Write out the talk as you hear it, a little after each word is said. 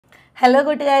Hello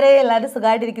കൂട്ടുകാരെ, എല്ലാവരും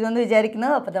സുഖമായിട്ടിരിക്കുന്നെന്ന് വിചാരിക്കുന്നു.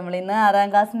 അപ്പോൾ നമ്മൾ ഇന്ന് 6ാം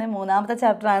ക്ലാസ്സിൻ്റെ 3ാമത്തെ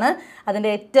ചാപ്റ്ററാണ്. അതിൻ്റെ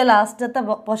ഏറ്റവും ലാസ്റ്റത്തെ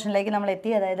പോർഷനിലേക്ക് നമ്മൾ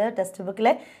എത്തി. അതായത് ടെക്സ്റ്റ്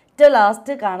ബുക്കിലെ ഏറ്റവും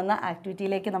ലാസ്റ്റ് കാണുന്ന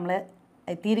ആക്ടിവിറ്റിയിലേക്ക് നമ്മൾ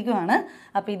എത്തിയിരിക്കുകയാണ്.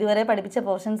 അപ്പോൾ ഇതുവരെ പഠിപ്പിച്ച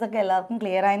പോർഷൻസൊക്കെ എല്ലാവർക്കും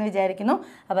ക്ലിയർ ആയെന്ന് വിചാരിക്കുന്നു.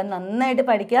 അപ്പം നന്നായിട്ട്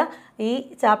പഠിക്കുക. ഈ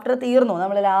ചാപ്റ്റർ തീർന്നു,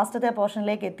 നമ്മൾ ലാസ്റ്റത്തെ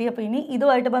പോർഷനിലേക്ക് എത്തി. അപ്പോൾ ഇനി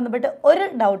ഇതുമായിട്ട് ബന്ധപ്പെട്ട് ഒരു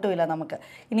ഡൗട്ടും ഇല്ല നമുക്ക്.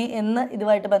 ഇനി എന്ന്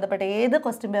ഇതുമായിട്ട് ബന്ധപ്പെട്ട് ഏത്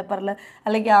ക്വസ്റ്റ്യൻ പേപ്പറിൽ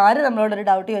അല്ലെങ്കിൽ ആര് നമ്മളോടൊരു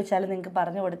ഡൗട്ട് ചോദിച്ചാലും നിങ്ങൾക്ക്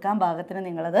പറഞ്ഞു കൊടുക്കാൻ പാകത്തിന്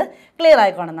നിങ്ങളത് ക്ലിയർ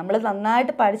ആയിക്കോണം. നമ്മൾ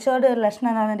നന്നായിട്ട് പഠിച്ചവരുടെ ഒരു ലക്ഷണം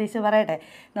എന്താണെന്ന് ടീച്ചർ പറയട്ടെ.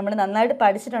 നമ്മൾ നന്നായിട്ട്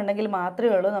പഠിച്ചിട്ടുണ്ടെങ്കിൽ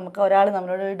മാത്രമേ ഉള്ളൂ നമുക്ക് ഒരാൾ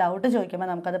നമ്മളോട് ഒരു ഡൗട്ട് ചോദിക്കുമ്പോൾ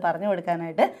നമുക്കത് പറഞ്ഞു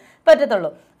കൊടുക്കാനായിട്ട്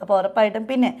പറ്റത്തുള്ളൂ. അപ്പോൾ ഉറപ്പായിട്ടും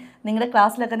പിന്നെ നിങ്ങളുടെ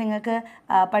ക്ലാസ്സിലൊക്കെ നിങ്ങൾക്ക്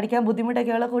പഠിക്കാൻ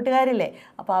ബുദ്ധിമുട്ടൊക്കെയുള്ള കൂട്ടുകാരില്ലേ,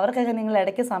 അപ്പോൾ അവർക്കൊക്കെ നിങ്ങൾ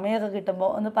ഇടയ്ക്ക് സമയമൊക്കെ കിട്ടുമ്പോൾ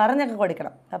ഒന്ന് പറഞ്ഞൊക്കെ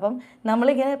കൊടുക്കണം. അപ്പം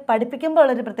നമ്മളിങ്ങനെ പഠിപ്പിക്കുമ്പോൾ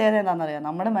ഉള്ളൊരു പ്രത്യേകത എന്താണെന്ന് അറിയാം,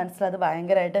 നമ്മുടെ മനസ്സിലത്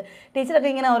ഭയങ്കരമായിട്ട് ടീച്ചറൊക്കെ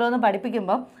ഇങ്ങനെ ഓരോന്ന്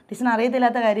പഠിപ്പിക്കുമ്പോൾ ടീച്ചറിന്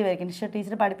അറിയത്തില്ലാത്ത കാര്യമായിരിക്കും, പക്ഷേ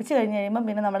ടീച്ചർ പഠിപ്പിച്ച് കഴിഞ്ഞ് കഴിയുമ്പോൾ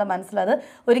പിന്നെ നമ്മുടെ മനസ്സിലത്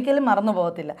ഒരിക്കലും മറന്നു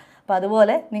പോകത്തില്ല. അപ്പോൾ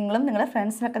അതുപോലെ നിങ്ങളും നിങ്ങളുടെ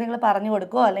ഫ്രണ്ട്സിനൊക്കെ നിങ്ങൾ പറഞ്ഞു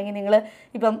കൊടുക്കുമോ, അല്ലെങ്കിൽ നിങ്ങൾ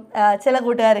ഇപ്പം ചില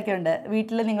കൂട്ടുകാരൊക്കെ ഉണ്ട്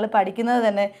വീട്ടിൽ നിങ്ങൾ പഠിക്കുന്നത്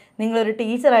തന്നെ നിങ്ങളൊരു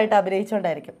ടീച്ചറായിട്ട്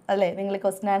അഭിനയിച്ചുകൊണ്ടായിരിക്കും അല്ലേ. നിങ്ങൾ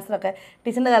ക്വസ്റ്റ്യൻ ആൻസറൊക്കെ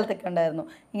ടീച്ചറിൻ്റെ കാലത്തൊക്കെ ഉണ്ടായിരുന്നു,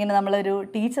 ഇങ്ങനെ നമ്മളൊരു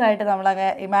ടീച്ചറായിട്ട് നമ്മളങ്ങ്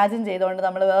ഇമാജിൻ ചെയ്തുകൊണ്ട്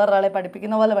നമ്മൾ വേറൊരാളെ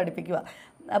പഠിപ്പിക്കുന്ന പോലെ പഠിപ്പിക്കുക.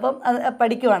 അപ്പം അത്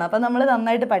പഠിക്കുവാണ്, അപ്പം നമ്മൾ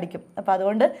നന്നായിട്ട് പഠിക്കും. അപ്പോൾ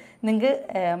അതുകൊണ്ട് നിങ്ങൾക്ക്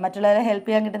മറ്റുള്ളവരെ ഹെൽപ്പ്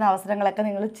ചെയ്യാൻ കിട്ടുന്ന അവസരങ്ങളൊക്കെ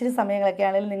നിങ്ങൾ ഇച്ചിരി സമയങ്ങളൊക്കെ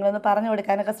ആണെങ്കിലും നിങ്ങളൊന്ന് പറഞ്ഞു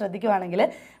കൊടുക്കാനൊക്കെ ശ്രദ്ധിക്കുവാണെങ്കിൽ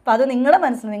അപ്പോൾ അത് നിങ്ങളുടെ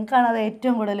മനസ്സിൽ നിങ്ങൾക്കാണ് അത്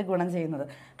ഏറ്റവും കൂടുതൽ ഗുണം ചെയ്യുന്നത്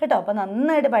കേട്ടോ. അപ്പോൾ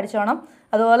നന്നായിട്ട് പഠിച്ചോണം.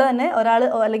 അതുപോലെ തന്നെ ഒരാൾ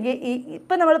അല്ലെങ്കിൽ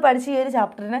ഇപ്പം നമ്മൾ പഠിച്ച ഈ ഒരു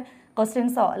ചാപ്റ്ററിന്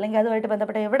ക്വസ്റ്റ്യൻസോ അല്ലെങ്കിൽ അതുമായിട്ട്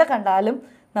ബന്ധപ്പെട്ട എവിടെ കണ്ടാലും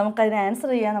നമുക്കതിന് ആൻസർ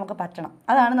ചെയ്യാൻ നമുക്ക് പറ്റണം.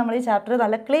 അതാണ് നമ്മൾ ഈ ചാപ്റ്റർ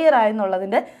നല്ല ക്ലിയർ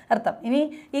ആയെന്നുള്ളതിൻ്റെ അർത്ഥം. ഇനി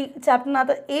ഈ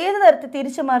ചാപ്റ്ററിനകത്ത് ഏത് തരത്തിൽ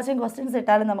തിരിച്ചും മറിച്ചും ക്വസ്റ്റ്യൻസ്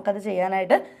ഇട്ടാലും നമുക്കത്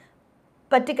ചെയ്യാനായിട്ട്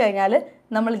പറ്റിക്കഴിഞ്ഞാൽ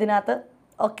നമ്മളിതിനകത്ത്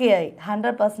ഒക്കെയായി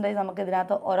 100%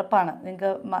 നമുക്കിതിനകത്ത് ഉറപ്പാണ്.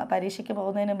 നിങ്ങൾക്ക് പരീക്ഷയ്ക്ക്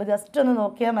പോകുന്നതിന് മുമ്പ് ജസ്റ്റ് ഒന്ന്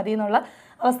നോക്കിയാൽ മതി എന്നുള്ള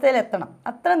അവസ്ഥയിലെത്തണം.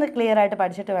 അത്ര ക്ലിയർ ആയിട്ട്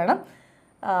പഠിച്ചിട്ട് വേണം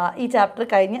ഈ ചാപ്റ്റർ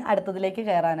കഴിഞ്ഞ് അടുത്തതിലേക്ക്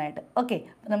കയറാനായിട്ട്. ഓക്കെ,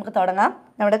 അപ്പോൾ നമുക്ക് തുടങ്ങാം.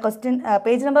 നമ്മുടെ ക്വസ്റ്റ്യൻ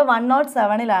പേജ് നമ്പർ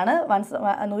 107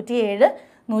 107,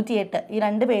 108 ഈ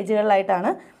 2 പേജുകളിലായിട്ടാണ്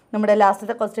നമ്മുടെ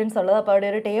ലാസ്റ്റത്തെ ക്വസ്റ്റ്യൻസ് ഉള്ളത്. അപ്പോൾ അവിടെ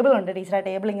ഒരു ടേബിൾ ഉണ്ട്. ടീച്ചർ ആ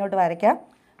ടേബിൾ ഇങ്ങോട്ട് വരയ്ക്കാം.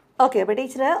 ഓക്കെ, അപ്പോൾ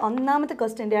ടീച്ചർ ഒന്നാമത്തെ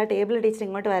ക്വസ്റ്റ്യൻ്റെ ആ ടേബിൾ ടീച്ചർ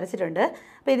ഇങ്ങോട്ട് വരച്ചിട്ടുണ്ട്.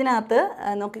 അപ്പോൾ ഇതിനകത്ത്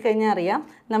നോക്കിക്കഴിഞ്ഞാൽ അറിയാം,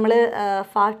 നമ്മൾ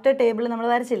ഫാക്ടർ ടേബിൾ നമ്മൾ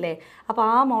വരച്ചില്ലേ, അപ്പോൾ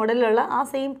ആ മോഡലിലുള്ള ആ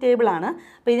സെയിം ടേബിളാണ്.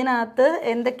 അപ്പോൾ ഇതിനകത്ത്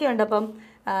എന്തൊക്കെയുണ്ട്, അപ്പം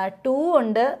 2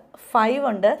 ഉണ്ട്, 5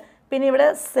 ഉണ്ട്, പിന്നെ ഇവിടെ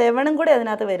 7 കൂടി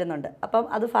അതിനകത്ത് വരുന്നുണ്ട്. അപ്പം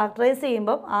അത് ഫാക്ടറൈസ്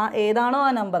ചെയ്യുമ്പം ഏതാണോ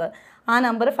ആ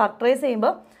നമ്പർ ഫാക്ടറൈസ്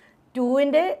ചെയ്യുമ്പോൾ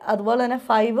 2ൻ്റെ അതുപോലെ തന്നെ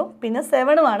 5ഉം പിന്നെ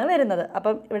 7ഉമാണ് വരുന്നത്.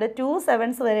 അപ്പം ഇവിടെ 2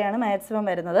 7s വരെയാണ് മാക്സിമം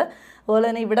വരുന്നത്. അതുപോലെ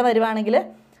തന്നെ ഇവിടെ വരുവാണെങ്കിൽ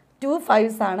 2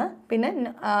 5s ആണ്, പിന്നെ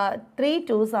 3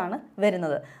 2s ആണ്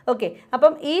വരുന്നത്. ഓക്കെ,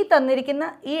 അപ്പം ഈ തന്നിരിക്കുന്ന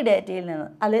ഈ ഡേറ്റയിൽ നിന്ന്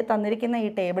അല്ലെങ്കിൽ തന്നിരിക്കുന്ന ഈ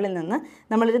ടേബിളിൽ നിന്ന്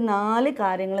നമ്മളൊരു 4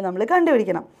 കാര്യങ്ങൾ നമ്മൾ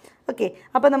കണ്ടുപിടിക്കണം. ഓക്കെ,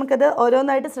 അപ്പോൾ നമുക്കത്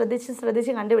ഓരോന്നായിട്ട്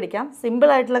ശ്രദ്ധിച്ച് കണ്ടുപിടിക്കാം.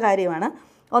 സിമ്പിളായിട്ടുള്ള കാര്യമാണ്.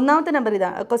 ഒന്നാമത്തെ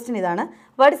ക്വസ്റ്റ്യൻ ഇതാണ്,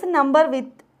 what is A number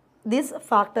with this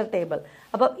factor table.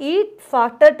 അപ്പോൾ ഈ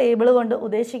ഫാക്ടർ ടേബിൾ കൊണ്ട്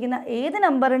ഉദ്ദേശിക്കുന്ന ഏത്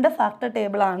നമ്പറിൻ്റെ ഫാക്ടർ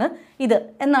ടേബിളാണ് ഇത്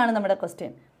എന്നാണ് നമ്മുടെ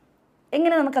ക്വസ്റ്റ്യൻ.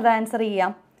 എങ്ങനെ നമുക്കത് ആൻസർ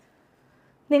ചെയ്യാം?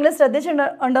 നിങ്ങൾ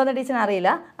ശ്രദ്ധിച്ചിട്ടുണ്ടോ എന്ന് ടീച്ചറിന് അറിയില്ല.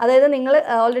 അതായത് നിങ്ങൾ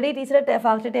ഓൾറെഡി ടീച്ചർ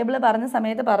ഫാക്ടർ ടേബിൾ പറഞ്ഞ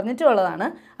സമയത്ത് പറഞ്ഞിട്ടുള്ളതാണ്.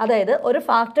 അതായത് ഒരു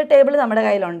ഫാക്ടർ ടേബിൾ നമ്മുടെ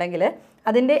കയ്യിലുണ്ടെങ്കിൽ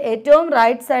അതിൻ്റെ ഏറ്റവും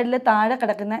റൈറ്റ് സൈഡിൽ താഴെ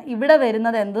കിടക്കുന്ന ഇവിടെ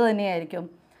വരുന്നത് എന്ത് തന്നെയായിരിക്കും?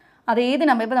 അത് ഏത്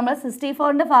നമ്പർ, ഇപ്പോൾ നമ്മൾ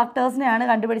 64ൻ്റെ ഫാക്ടേഴ്സിനെയാണ്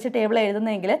കണ്ടുപിടിച്ച് ടേബിൾ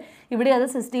എഴുതുന്നതെങ്കിൽ ഇവിടെ അത്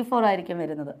 64 ആയിരിക്കും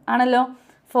വരുന്നത്, ആണല്ലോ.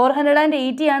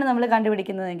 480 ആണ് നമ്മൾ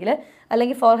കണ്ടുപിടിക്കുന്നതെങ്കിൽ,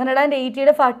 അല്ലെങ്കിൽ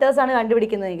 480യുടെ ഫാക്ടേഴ്സാണ്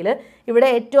കണ്ടുപിടിക്കുന്നതെങ്കിൽ ഇവിടെ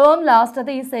ഏറ്റവും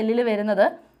ലാസ്റ്റത്തെ ഈ സെല്ലിൽ വരുന്നത്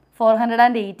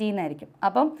 480 എന്നായിരിക്കും.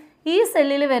 അപ്പം ഈ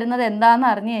സെല്ലിൽ വരുന്നത് എന്താണെന്ന്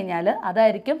അറിഞ്ഞു കഴിഞ്ഞാൽ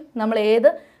അതായിരിക്കും നമ്മൾ ഏത്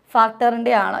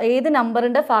ഫാക്ടറിൻ്റെ ആണോ, ഏത്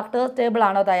നമ്പറിൻ്റെ ഫാക്ടർ ടേബിൾ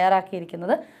ആണോ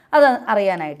തയ്യാറാക്കിയിരിക്കുന്നത് അത്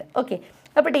അറിയാനായിട്ട്. ഓക്കെ,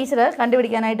 അപ്പോൾ ടീച്ചർ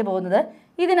കണ്ടുപിടിക്കാനായിട്ട് പോകുന്നത്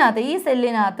ഇതിനകത്ത് ഈ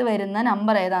സെല്ലിനകത്ത് വരുന്ന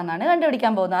നമ്പർ ഏതാണെന്നാണ്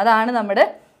കണ്ടുപിടിക്കാൻ പോകുന്നത്. അതാണ് നമ്മുടെ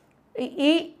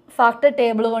ഈ ഫാക്ടർ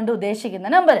ടേബിൾ കൊണ്ട് ഉദ്ദേശിക്കുന്ന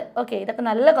നമ്പർ. ഓക്കെ, ഇതൊക്കെ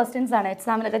നല്ല ക്വസ്റ്റ്യൻസ് ആണ്,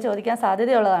 എക്സാമിലൊക്കെ ചോദിക്കാൻ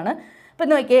സാധ്യതയുള്ളതാണ്. അപ്പം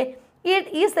നോക്കിയേ,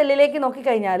 ഈ സെല്ലിലേക്ക്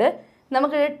നോക്കിക്കഴിഞ്ഞാൽ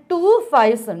നമുക്ക് 2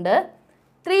 5s ഉണ്ട്,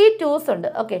 3 2s ഉണ്ട്.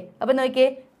 ഓക്കെ, അപ്പം നോക്കിയേ,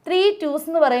 3 2s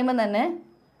എന്ന് പറയുമ്പോൾ തന്നെ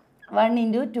 1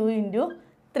 × 2 ×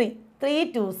 3 3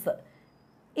 2s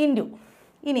ഇൻറ്റു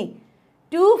ഇനി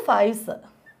 2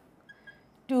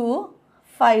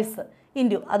 5s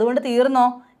ഇൻറ്റു, അതുകൊണ്ട് തീർന്നോ?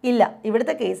 ഇല്ല,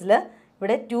 ഇവിടുത്തെ കേസിൽ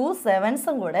ഇവിടെ 2 7s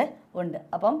കൂടെ ഉണ്ട്.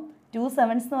 അപ്പം 2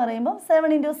 7s എന്ന് പറയുമ്പോൾ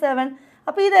 7 × 7.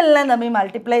 അപ്പോൾ ഇതെല്ലാം തമ്മിൽ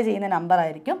മൾട്ടിപ്ലൈ ചെയ്യുന്ന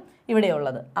നമ്പറായിരിക്കും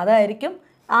ഇവിടെയുള്ളത്. അതായിരിക്കും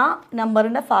ആ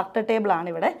നമ്പറിൻ്റെ ഫാക്ടർ ടേബിളാണ്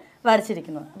ഇവിടെ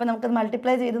വരച്ചിരിക്കുന്നത്. അപ്പോൾ നമുക്കത്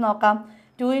മൾട്ടിപ്ലൈ ചെയ്ത് നോക്കാം.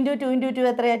 2 × 2 × 2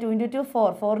 എത്രയാണ്? 2 × 2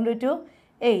 4, 4 × 2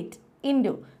 8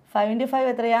 ഇൻറ്റു 5 × 5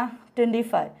 എത്രയാണ്?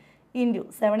 25 ഇൻറ്റു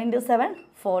 7 × 7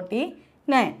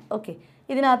 49. ഓക്കെ,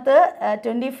 ഇതിനകത്ത്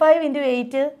 25 ×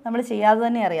 8 നമ്മൾ ചെയ്യാതെ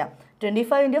തന്നെ അറിയാം.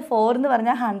 25 × 4 എന്ന്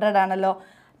പറഞ്ഞാൽ 100 ആണല്ലോ.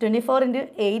 24 ×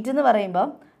 8 എന്ന് പറയുമ്പോൾ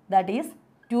ദാറ്റ് ഈസ്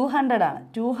 200 ആണ്.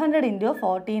 200 ഇൻറ്റു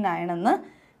 49 എന്ന്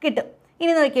കിട്ടും.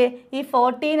 ഇനി നോക്കിയേ, ഈ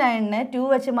 49നെ 2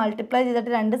 വെച്ച് മൾട്ടിപ്ലൈ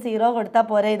ചെയ്തിട്ട് 2 0 കൊടുത്താൽ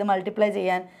പോരെ ഇത് മൾട്ടിപ്ലൈ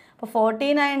ചെയ്യാൻ. അപ്പോൾ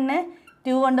 49നെ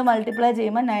 2 കൊണ്ട് മൾട്ടിപ്ലൈ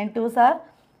ചെയ്യുമ്പോൾ 9 2s are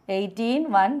 18,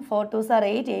 1 4 2s are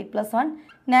 8, 8 + 1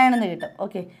 9 എന്ന് കിട്ടും.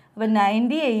 ഓക്കെ, അപ്പോൾ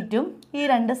 98ഉം ഈ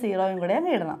 2 0യും കൂടെ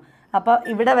അങ്ങ് ഇടണം. അപ്പോൾ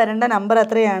ഇവിടെ വരേണ്ട നമ്പർ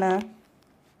എത്രയാണ്?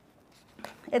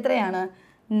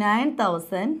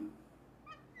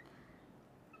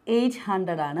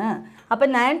 9800 ആണ്. അപ്പോൾ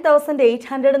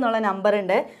 9800 എന്നുള്ള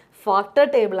നമ്പറിൻ്റെ ഫാക്ടർ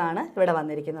ടേബിളാണ് ഇവിടെ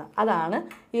വന്നിരിക്കുന്നത്. അതാണ്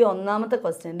ഈ ഒന്നാമത്തെ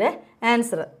ക്വസ്റ്റ്യൻ്റെ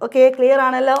ആൻസർ. ഓക്കെ, ക്ലിയർ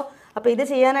ആണല്ലോ? അപ്പോൾ ഇത്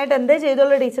ചെയ്യാനായിട്ട് എന്തേ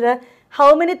ചെയ്തോളൂ teacher? How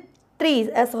many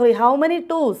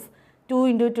 2s? 2 ×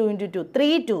 2 × 2,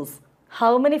 3 2s.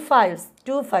 How many 5s?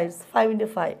 2 5s, 5 ×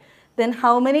 5. Then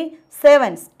how many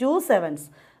 7s? 2 7s.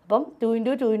 അപ്പം 2 ×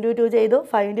 2 × 2 ചെയ്തു,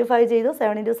 5 × 5 ചെയ്തു,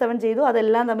 7 × 7 ചെയ്തു.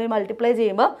 അതെല്ലാം തമ്മിൽ മൾട്ടിപ്ലൈ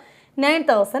ചെയ്യുമ്പോൾ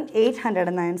 9800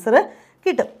 എന്ന ആൻസർ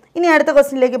കിട്ടും. ഇനി അടുത്ത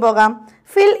ക്വസ്റ്റ്യനിലേക്ക് പോകാം.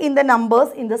 Fill in the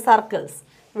numbers in the circles.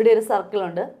 ഇവിടെ ഒരു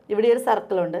സർക്കിളുണ്ട്, ഇവിടെ ഒരു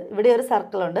സർക്കിളുണ്ട്, ഇവിടെ ഒരു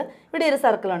സർക്കിളുണ്ട്, ഇവിടെ ഒരു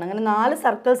സർക്കിളുണ്ട്. അങ്ങനെ 4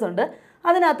 സർക്കിൾസ് ഉണ്ട്.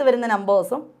 അതിനകത്ത് വരുന്ന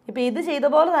നമ്പേഴ്സും ഇപ്പോൾ ഇത് ചെയ്ത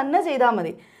പോലെ തന്നെ ചെയ്താൽ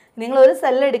മതി. നിങ്ങൾ ഒരു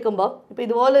സെല്ല് എടുക്കുമ്പോൾ, ഇപ്പോൾ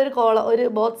ഇതുപോലെ ഒരു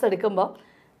ബോക്സ് എടുക്കുമ്പോൾ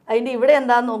അതിൻ്റെ ഇവിടെ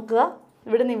എന്താണെന്ന് നോക്കുക,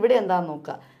 ഇവിടെ നിന്ന് ഇവിടെ എന്താണെന്ന്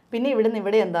നോക്കുക, പിന്നെ ഇവിടെ നിന്ന്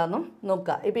ഇവിടെ എന്താണെന്നും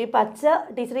നോക്കുക. ഇപ്പോൾ ഈ പച്ച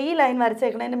ടീച്ചർ ഈ ലൈൻ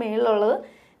വരച്ചേക്കണതിൻ്റെ മുകളിലുള്ളത്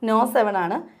നോ 7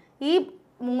 ആണ്. ഈ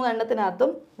 3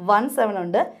 എണ്ണത്തിനകത്തും 1 7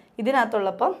 ഉണ്ട്,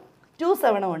 ഇതിനകത്തുള്ളപ്പം 2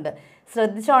 7 ഉണ്ട്.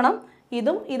 ശ്രദ്ധിച്ചോണം,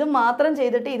 ഇതും മാത്രം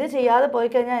ചെയ്തിട്ട് ഇത് ചെയ്യാതെ പോയി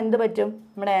കഴിഞ്ഞാൽ എന്ത് പറ്റും?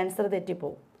 നമ്മുടെ ആൻസർ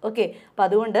തെറ്റിപ്പോവും. ഓക്കെ, അപ്പോൾ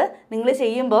അതുകൊണ്ട് നിങ്ങൾ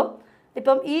ചെയ്യുമ്പോൾ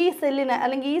ഇപ്പം ഈ സെല്ലിന്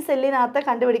അല്ലെങ്കിൽ ഈ സെല്ലിനകത്ത്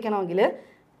കണ്ടുപിടിക്കണമെങ്കിൽ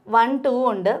 1 2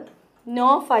 ഉണ്ട്, നോ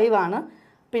 5 ആണ്,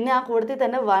 പിന്നെ ആ കൂട്ടത്തിൽ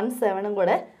തന്നെ 1 7ഉം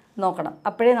കൂടെ നോക്കണം.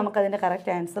 അപ്പോഴേ നമുക്കതിൻ്റെ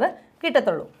കറക്റ്റ് ആൻസർ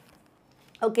കിട്ടത്തുള്ളൂ.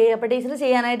 ഓക്കെ, അപ്പോൾ ടീച്ചർ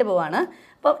ചെയ്യാനായിട്ട് പോവാണ്.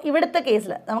 അപ്പം ഇവിടുത്തെ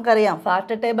കേസിൽ നമുക്കറിയാം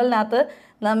ഫാക്ടർ ടേബിളിനകത്ത്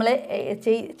നമ്മൾ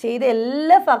ചെയ്ത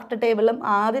എല്ലാ ഫാക്ടർ ടേബിളും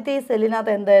ആദ്യത്തെ ഈ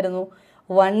സെല്ലിനകത്ത് എന്തായിരുന്നു?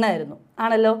 1 ആയിരുന്നു.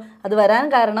 ആണല്ലോ? അത് വരാൻ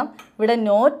കാരണം ഇവിടെ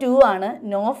നോ 2 ആണ്,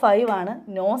 നോ 5 ആണ്,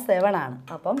 നോ 7 ആണ്.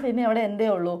 അപ്പം പിന്നെ അവിടെ എന്തേ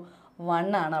ഉള്ളൂ? 1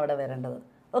 ആണ് അവിടെ വരേണ്ടത്.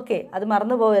 ഓക്കെ, അത്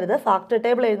മറന്നു പോകരുത്. ഫാക്ടർ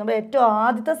ടേബിൾ എഴുതുമ്പോൾ ഏറ്റവും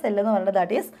ആദ്യത്തെ സെല്ലെന്ന് പറയുന്നത്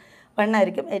ദാറ്റ് ഈസ് 1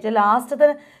 ആയിരിക്കും. ഏറ്റവും ലാസ്റ്റത്തെ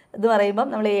ഇത് പറയുമ്പം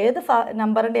നമ്മൾ ഏത്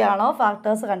നമ്പറിൻ്റെ ആണോ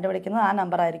ഫാക്ടേഴ്സ് കണ്ടുപിടിക്കുന്നത് ആ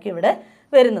നമ്പറായിരിക്കും ഇവിടെ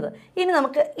വരുന്നത്. ഇനി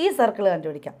നമുക്ക് ഈ സർക്കിൾ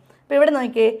കണ്ടുപിടിക്കാം. അപ്പോൾ ഇവിടെ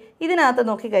നോക്കിയേ, ഇതിനകത്ത്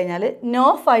നോക്കിക്കഴിഞ്ഞാൽ നോ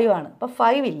 5 ആണ്, അപ്പോൾ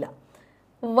 5 ഇല്ല.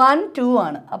 1 2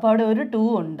 ആണ്, അപ്പോൾ അവിടെ ഒരു 2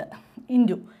 ഉണ്ട്.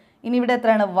 ഇൻറ്റു ഇനി ഇവിടെ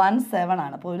എത്രയാണ്? 1 7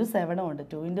 ആണ്, അപ്പോൾ ഒരു 7ഉം ഉണ്ട്.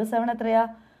 2 × 7 എത്രയാ?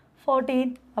 14.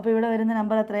 അപ്പോൾ ഇവിടെ വരുന്ന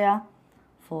നമ്പർ എത്രയാ?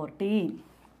 14.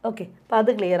 ഓക്കെ, അപ്പോൾ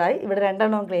അത് ക്ലിയറായി. ഇവിടെ 2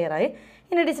 എണ്ണവും ക്ലിയറായി.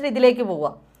 ഇനി ടീച്ചർ ഇതിലേക്ക്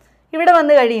പോവാം. ഇവിടെ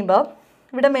വന്ന് കഴിയുമ്പോൾ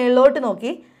ഇവിടെ മേളിലോട്ട്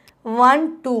നോക്കി 1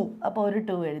 2, അപ്പോൾ ഒരു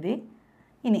 2 എഴുതി.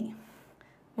 ഇനി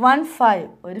 1 5,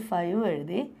 ഒരു 5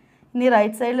 എഴുതി. ഇനി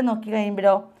റൈറ്റ് സൈഡിൽ നോക്കി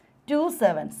കഴിയുമ്പോഴോ 2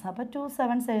 7s, അപ്പോൾ 2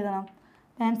 7s എഴുതണം.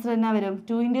 ആൻസർ എന്നാ വരും?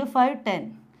 2 × 5 10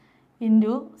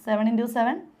 ഇൻറ്റു 7 ×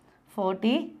 7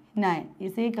 49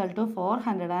 ഈസ് ഈക്വൽ ടു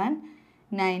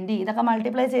 490. ഇതൊക്കെ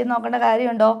മൾട്ടിപ്ലൈ ചെയ്ത് നോക്കേണ്ട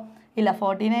കാര്യമുണ്ടോ? ഇല്ല.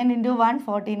 49 × 1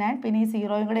 49, പിന്നെ ഈ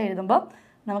 0യും കൂടെ എഴുതുമ്പോൾ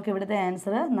നമുക്ക് ഇവിടുത്തെ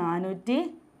ആൻസർ 490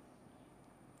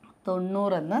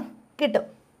 എന്ന് കിട്ടും.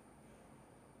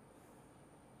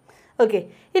 ഓക്കെ,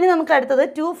 ഇനി നമുക്ക് അടുത്തത്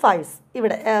 2 5s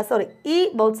ഇവിടെ ഈ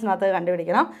ബോക്സിനകത്ത്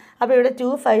കണ്ടുപിടിക്കണം. അപ്പോൾ ഇവിടെ 2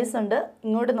 5s ഉണ്ട്.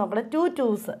 ഇങ്ങോട്ട് നോക്കണം 2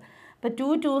 2s. അപ്പോൾ 2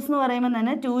 2s എന്ന് പറയുമ്പോൾ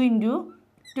തന്നെ 2 ×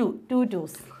 2 2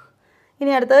 2s.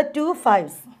 ഇനി അടുത്തത് 2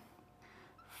 5s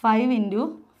 5 ×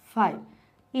 5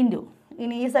 ഇൻറ്റു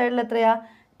ഇനി ഈ സൈഡിൽ എത്രയാ?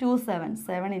 2 7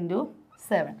 7 ×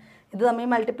 7. ഇത് തമ്മിൽ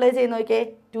മൾട്ടിപ്ലൈ ചെയ്ത് നോക്കിയേ.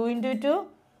 2 × 2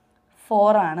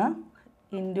 4 ആണ്,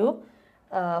 ഇൻറ്റു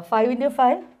 5 ×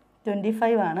 5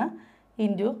 25 ആണ്,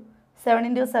 ഇൻറ്റു 7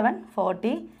 × 7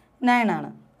 49 ആണ്.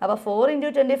 അപ്പോൾ 4 ×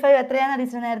 25 എത്രയാണ്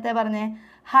ടീച്ചർ നേരത്തെ പറഞ്ഞേ?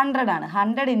 100 ആണ്.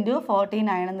 100 ×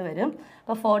 49 എന്ന് വരും.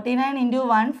 അപ്പോൾ 49 ×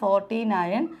 1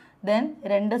 49, ദെൻ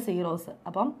 2 zeros,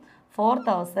 അപ്പം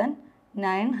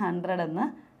 4900 എന്ന്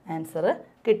ആൻസർ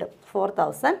കിട്ടും.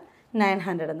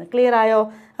 4900 എന്ന്. ക്ലിയർ ആയോ?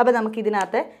 അപ്പോൾ നമുക്ക്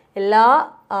ഇതിനകത്ത്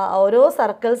ഓരോ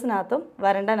സർക്കിൾസിനകത്തും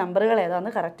വരേണ്ട നമ്പറുകൾ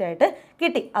ഏതാണെന്ന് കറക്റ്റായിട്ട്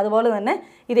കിട്ടി. അതുപോലെ തന്നെ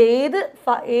ഇത്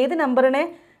ഏത് നമ്പറിനെ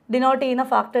ഡിനോട്ട് ചെയ്യുന്ന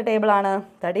ഫാക്ടർ ടേബിളാണ്?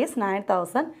 ദാറ്റ് ഈസ്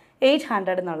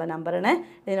 9800 എന്നുള്ള നമ്പറിനെ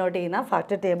ഡിനോട്ട് ചെയ്യുന്ന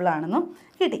ഫാക്ടർ ടേബിളാണെന്നും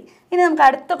കിട്ടി. ഇനി നമുക്ക്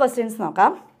അടുത്ത ക്വസ്റ്റ്യൻസ്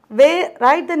നോക്കാം.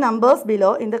 Write the numbers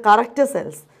below in the correct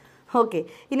cells. Okay,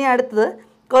 ഇനി അടുത്തത്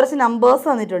കുറച്ച് നമ്പേഴ്സ്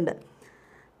വന്നിട്ടുണ്ട്.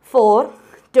 4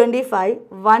 25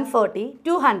 140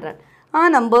 200. ആ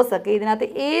നമ്പേഴ്സൊക്കെ ഇതിനകത്ത്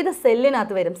ഏത്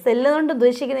സെല്ലിനകത്ത് വരും? സെല്ല് കൊണ്ട്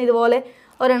ഉദ്ദേശിക്കുന്നത് ഇതുപോലെ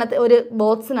ഒരു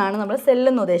ബോക്സിനാണ് നമ്മൾ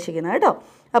സെല്ലെന്ന് ഉദ്ദേശിക്കുന്നത് കേട്ടോ.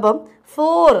 അപ്പം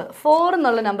 4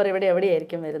 എന്നുള്ള നമ്പർ ഇവിടെ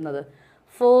എവിടെയായിരിക്കും വരുന്നത്?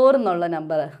 4 എന്നുള്ള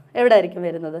നമ്പർ എവിടെ ആയിരിക്കും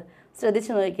വരുന്നത്?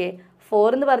 ശ്രദ്ധിച്ച് നോക്കിയേ. 4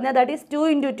 എന്ന് പറഞ്ഞാൽ ദാറ്റ് ഈസ് 2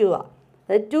 × 2 ആണ്.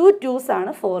 അതായത് 2 2s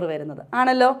ആണ് 4 വരുന്നത്.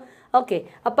 ആണല്ലോ? ഓക്കെ,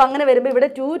 അപ്പോൾ അങ്ങനെ വരുമ്പോൾ ഇവിടെ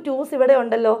 2 2s ഇവിടെ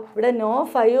ഉണ്ടല്ലോ, ഇവിടെ നോ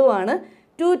 5 ആണ്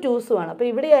 2 2s ആണ്. അപ്പോൾ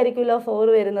ഇവിടെ ആയിരിക്കുമല്ലോ 4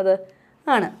 വരുന്നത്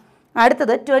ആണ്.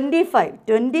 അടുത്തത്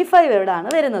 25 എവിടെയാണ്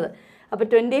വരുന്നത്? അപ്പോൾ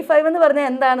 25 എന്ന് പറഞ്ഞാൽ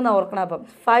എന്താണെന്ന് ഓർക്കണം. അപ്പം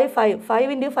 5 ×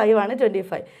 5 ആണ്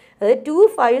 25, അതായത് 2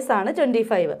 5s ആണ്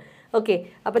 25. ഓക്കെ,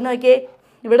 അപ്പം നോക്കിയേ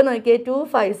ഇവിടെ നോക്കിയേ 2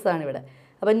 5s ആണ് ഇവിടെ.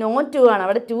 അപ്പോൾ നോ 2 ആണ്,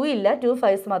 അവിടെ 2 ഇല്ല, 2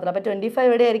 5s മാത്രം. അപ്പോൾ 25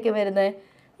 എവിടെ ആയിരിക്കും വരുന്നത്?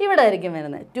 ഇവിടെ ആയിരിക്കും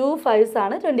വരുന്നത്. 2 5s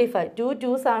ആണ് 25, 2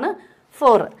 2s ആണ്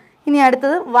 4. ഇനി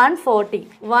അടുത്തത് 140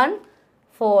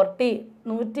 140.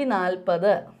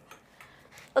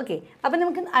 ഓക്കെ, അപ്പം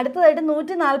നമുക്ക് അടുത്തതായിട്ട്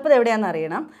 140 എവിടെയാണെന്ന്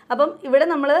അറിയണം. അപ്പം ഇവിടെ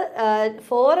നമ്മൾ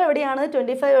 4 എവിടെയാണ്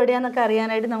 25 എവിടെയാണെന്നൊക്കെ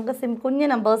അറിയാനായിട്ട് നമുക്ക് കുഞ്ഞ്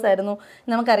നമ്പേഴ്സ് ആയിരുന്നു,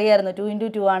 നമുക്കറിയാമായിരുന്നു 2 ×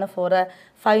 2 ആണ് 4,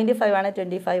 5 × 5 ആണ്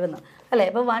 25 എന്ന് അല്ലേ.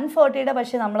 അപ്പോൾ 140യുടെ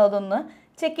പക്ഷേ നമ്മളതൊന്ന്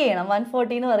ചെക്ക് ചെയ്യണം.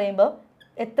 140 എന്ന് പറയുമ്പോൾ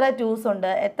എത്ര 2s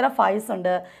ഉണ്ട്, എത്ര 5s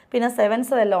ഉണ്ട്, പിന്നെ 7s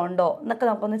വല്ലതും ഉണ്ടോ എന്നൊക്കെ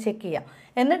നമുക്കൊന്ന് ചെക്ക് ചെയ്യാം.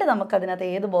 എന്നിട്ട് നമുക്കതിനകത്ത്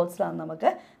ഏത് ബോക്സിലാണെന്ന് നമുക്ക്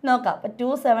നോക്കാം. അപ്പോൾ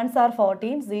 2 7s are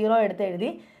 14, 0 എടുത്ത് എഴുതി.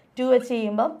 2 വെച്ച്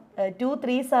ചെയ്യുമ്പം 2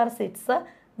 3s are 6,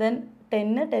 ദെൻ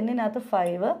 10നകത്ത്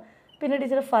 5, പിന്നെ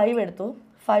ടീച്ചർ 5 എടുത്തു,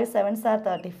 5 7s are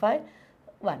 35,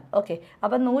 1. ഓക്കെ,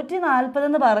 അപ്പം 140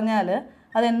 എന്ന് പറഞ്ഞാൽ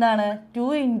അതെന്താണ്? 2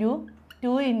 ×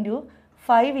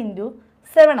 5 ×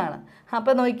 7 ആണ്.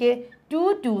 അപ്പോൾ നോക്കിയേ 2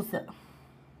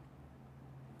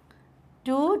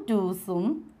 2s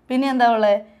പിന്നെ എന്താ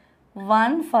ഉള്ളത്?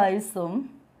 1 5s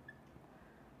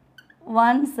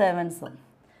 1 7s.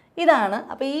 ഇതാണ്.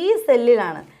 അപ്പോൾ ഈ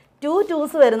സെല്ലിലാണ് 2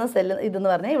 2s വരുന്ന സെല്ല് ഇതെന്ന്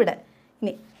പറഞ്ഞാൽ ഇവിടെ.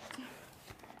 ഇനി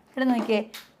ഇവിടെ നോക്കിയേ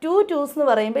 2 2s എന്ന്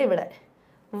പറയുമ്പോൾ ഇവിടെ,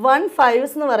 1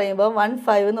 5s എന്ന് പറയുമ്പോൾ 1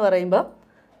 5 എന്ന് പറയുമ്പോൾ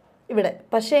ഇവിടെ.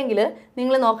 പക്ഷേങ്കിൽ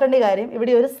നിങ്ങൾ നോക്കേണ്ട കാര്യം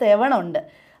ഇവിടെ ഒരു 7 ഉണ്ട്.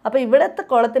 അപ്പോൾ ഇവിടുത്തെ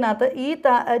കുളത്തിനകത്ത് ഈ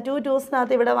 2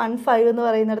 2sനകത്ത് ഇവിടെ 1 5 എന്ന്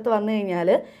പറയുന്നിടത്ത് വന്നു കഴിഞ്ഞാൽ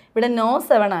ഇവിടെ നോ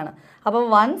 7 ആണ്. അപ്പോൾ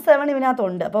 1 7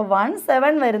 ഇതിനകത്തുണ്ട്. അപ്പോൾ 1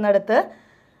 7 വരുന്നിടത്ത്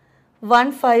 1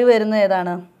 5 വരുന്നത്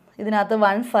ഏതാണ്? ഇതിനകത്ത്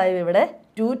 1 5 ഇവിടെ,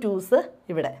 2 2s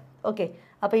ഇവിടെ. ഓക്കെ,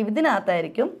 അപ്പോൾ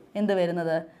ഇതിനകത്തായിരിക്കും എന്ത്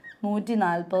വരുന്നത്?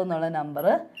 140 എന്നുള്ള നമ്പർ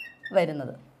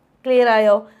വരുന്നത്. ക്ലിയർ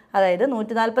ആയോ? അതായത്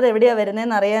 140 എവിടെയാണ്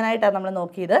വരുന്നതെന്ന് അറിയാനായിട്ടാണ് നമ്മൾ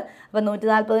നോക്കിയത്. അപ്പോൾ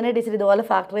 140നെ ടീച്ചർ ഇതുപോലെ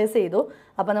ഫാക്ടറൈസ് ചെയ്തു.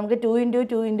 അപ്പോൾ നമുക്ക് 2 ×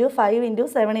 2 × 5 ×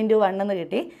 7 × 1 എന്ന്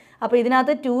കിട്ടി. അപ്പോൾ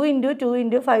ഇതിനകത്ത് 2 × 2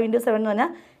 × 5 × 7 എന്ന് പറഞ്ഞാൽ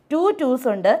 2 2s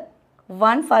ഉണ്ട്,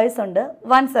 1 5s ഉണ്ട്,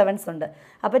 1 7s ഉണ്ട്.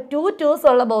 അപ്പോൾ 2 2s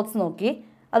ഉള്ള ബോക്സ് നോക്കി,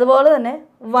 അതുപോലെ തന്നെ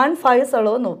 1 5s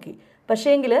ഉള്ളത് നോക്കി.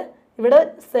 പക്ഷേങ്കിൽ ഇവിടെ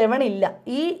 7 ഇല്ല.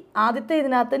 ഈ ആദ്യത്തെ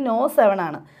ഇതിനകത്ത് നോ 7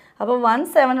 ആണ്. അപ്പോൾ 1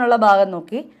 7 ഉള്ള ഭാഗം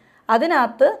നോക്കി,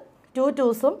 അതിനകത്ത് 2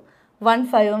 2s 1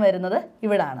 5 വരുന്നത്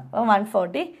ഇവിടാണ്. അപ്പോൾ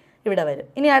 140 ഇവിടെ വരും.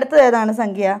 ഇനി അടുത്തത് ഏതാണ്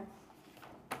സംഖ്യ?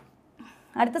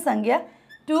 അടുത്ത സംഖ്യ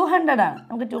 200 ആണ്.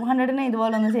 നമുക്ക് 200നെ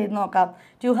ഇതുപോലെ ഒന്ന് ചെയ്ത് നോക്കാം.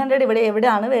 200 ഇവിടെ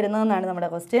എവിടെയാണ് വരുന്നതെന്നാണ് നമ്മുടെ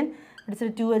ക്വസ്റ്റ്യൻ.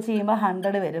 പിടിച്ചിട്ട് 2 വെച്ച് ചെയ്യുമ്പോൾ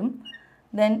 100 വരും,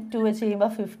 ദെൻ 2 വെച്ച് ചെയ്യുമ്പോൾ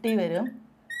 50 വരും,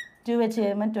 2 വെച്ച്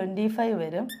ചെയ്യുമ്പോൾ 25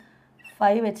 വരും,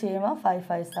 5 വെച്ച് ചെയ്യുമ്പോൾ 5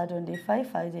 5s are 25,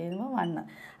 5 ചെയ്യുമ്പോൾ 1.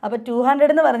 അപ്പോൾ 200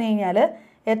 എന്ന് പറഞ്ഞു കഴിഞ്ഞാൽ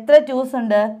എത്ര 2s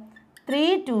ഉണ്ട്? 3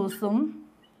 2s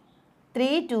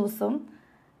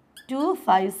 2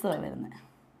 5s വരുന്നത്.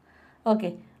 ഓക്കെ,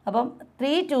 അപ്പം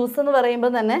 3 2s എന്ന്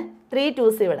പറയുമ്പോൾ തന്നെ 3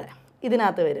 2s ഇവിടെ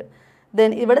ഇതിനകത്ത് വരും. ദെൻ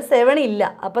ഇവിടെ 7 ഇല്ല,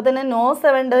 അപ്പോൾ തന്നെ നോ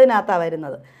 7ൻ്റെതിനകത്താണ്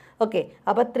വരുന്നത്. ഓക്കെ,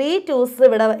 അപ്പോൾ 3 2s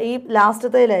ഇവിടെ ഈ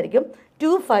ലാസ്റ്റത്തേലായിരിക്കും.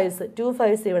 2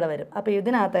 5s ഇവിടെ വരും. അപ്പോൾ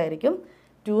ഇതിനകത്തായിരിക്കും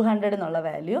 200 എന്നുള്ള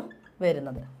വാല്യൂ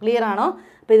വരുന്നത്. ക്ലിയർ ആണോ?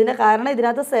 അപ്പോൾ ഇതിൻ്റെ കാരണം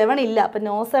ഇതിനകത്ത് 7 ഇല്ല. അപ്പോൾ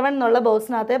നോ 7 എന്നുള്ള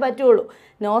ബോക്സിനകത്തേ പറ്റുള്ളൂ.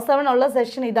 നോ 7 ഉള്ള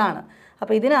സെക്ഷൻ ഇതാണ്.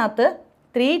 അപ്പോൾ ഇതിനകത്ത്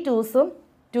 3 2s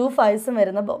 2 5s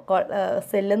വരുന്ന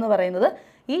സെല്ലെന്ന് പറയുന്നത്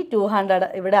ഈ 200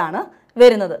 ഇവിടെയാണ്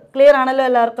വരുന്നത്. ക്ലിയർ ആണല്ലോ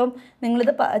എല്ലാവർക്കും?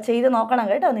 നിങ്ങളിത് ചെയ്ത് നോക്കണം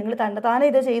കേട്ടോ. നിങ്ങൾ തന്നെത്താനെ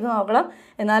ഇത് ചെയ്ത് നോക്കണം,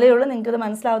 എന്നാലേ ഉള്ളൂ നിങ്ങൾക്കിത്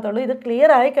മനസ്സിലാവത്തുള്ളൂ. ഇത് ക്ലിയർ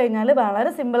ആയി കഴിഞ്ഞാൽ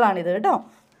വളരെ സിമ്പിളാണിത് കേട്ടോ.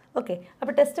 ഓക്കെ,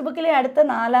 അപ്പോൾ ടെക്സ്റ്റ് ബുക്കിലെ അടുത്ത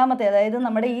 4ാമത്തെ, അതായത്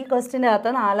നമ്മുടെ ഈ ക്വസ്റ്റ്യൻ്റെ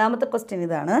അകത്ത് 4ാമത്തെ ക്വസ്റ്റ്യൻ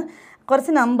ഇതാണ്.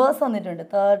 കുറച്ച് നമ്പേഴ്സ് വന്നിട്ടുണ്ട്.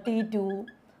 32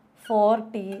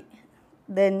 40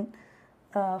 ദെൻ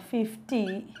 50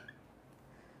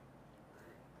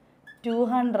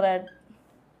 200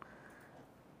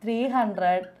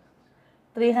 300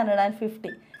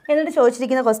 350. എന്നിട്ട്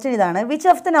ചോദിച്ചിരിക്കുന്ന ക്വസ്റ്റ്യൻ ഇതാണ്. Which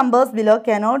of the numbers below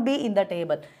cannot be in the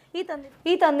table?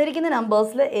 ഈ തന്നിരിക്കുന്ന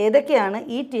നമ്പേഴ്സിൽ ഏതൊക്കെയാണ്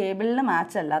ഈ ടേബിളിന്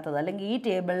മാച്ച് അല്ലാത്തത്, അല്ലെങ്കിൽ ഈ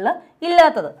ടേബിളിൽ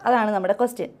ഇല്ലാത്തത്? അതാണ് നമ്മുടെ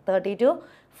ക്വസ്റ്റ്യൻ. 32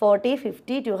 40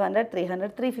 50 200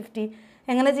 300 350.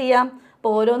 എങ്ങനെ ചെയ്യാം? അപ്പോൾ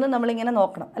ഓരോന്നും നമ്മളിങ്ങനെ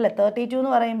നോക്കണം അല്ലേ. 32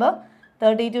 എന്ന് പറയുമ്പോൾ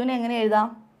 32നെ എങ്ങനെ എഴുതാം?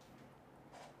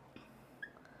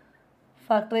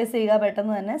 ഫാക്ടറൈസ് ചെയ്യുക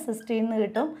പെട്ടെന്ന് തന്നെ. 16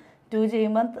 കിട്ടും, 2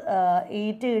 ചെയ്യുമ്പോൾ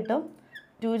 8 കിട്ടും,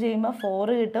 2 ചെയ്യുമ്പോൾ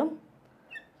 4 കിട്ടും,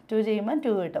 2 ചെയ്യുമ്പോൾ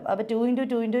 2 കിട്ടും. അപ്പോൾ 2 ×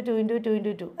 2 × 2 × 2 ×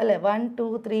 2 അല്ലേ. 1 2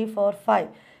 3 4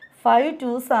 5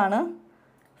 2s ആണ്,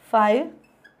 5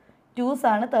 2s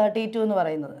ആണ് 32 എന്ന്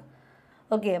പറയുന്നത്.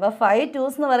 ഓക്കെ, അപ്പോൾ 5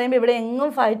 2s എന്ന് പറയുമ്പോൾ ഇവിടെ എങ്ങും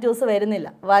 5 2s വരുന്നില്ല.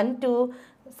 1 2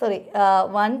 സോറി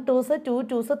 1 2s 2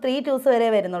 2s 3 2s വരെ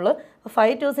വരുന്നുള്ളൂ. അപ്പോൾ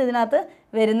 5 2s ഇതിനകത്ത്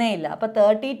വരുന്നേ ഇല്ല. അപ്പോൾ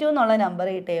 32 എന്നുള്ള നമ്പർ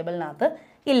ഈ ടേബിളിനകത്ത്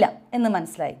ഇല്ല എന്ന്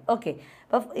മനസ്സിലായി. ഓക്കെ,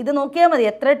 അപ്പോൾ ഇത് നോക്കിയാൽ മതി,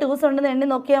 എത്ര 2s ഉണ്ടെന്ന് എണ്ണി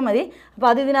നോക്കിയാൽ മതി. അപ്പോൾ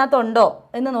അത് ഇതിനകത്തുണ്ടോ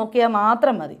എന്ന് നോക്കിയാൽ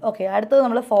മാത്രം മതി. ഓക്കെ, അടുത്തത്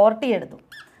നമ്മൾ 40 എടുത്തു.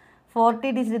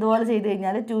 40 ടീച്ചർ ഇതുപോലെ ചെയ്ത്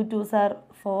കഴിഞ്ഞാൽ 2 2s are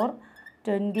 4,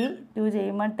 20, 2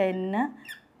 ചെയ്യുമ്പോൾ 10,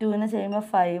 2നെ ചെയ്യുമ്പോൾ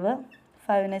 5,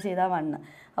 5നെ ചെയ്താൽ 1.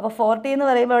 അപ്പോൾ 40 എന്ന്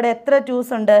പറയുമ്പോൾ ഇവിടെ എത്ര 2s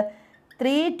ഉണ്ട്?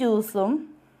 3 2s-ഉം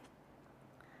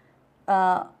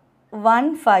 1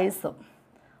 5s-ഉം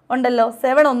ഉണ്ടല്ലോ.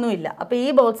 7 ഒന്നുമില്ല. അപ്പോൾ ഈ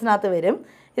ബോക്സിനകത്ത് വരും.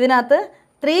 ഇതിനകത്ത്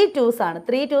 3 2s ആണ്.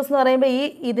 3 2s എന്ന് പറയുമ്പോൾ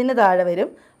ഇതിന് താഴെ വരും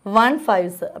 1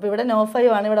 5s. അപ്പോൾ ഇവിടെ no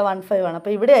 5 ആണ്, ഇവിടെ 1 5 ആണ്.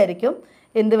 അപ്പോൾ ഇവിടെ ആയിരിക്കും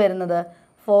എന്ത് വരുന്നത്?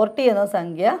 40 എന്ന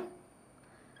സംഖ്യ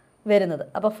വരുന്നത്.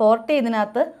 അപ്പോൾ 40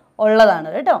 ഇതിനകത്ത് ഉള്ളതാണ്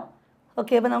കേട്ടോ.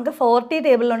 ഓക്കെ, അപ്പോൾ നമുക്ക് 40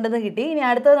 ടേബിളിലുണ്ടെന്ന് കിട്ടി. ഇനി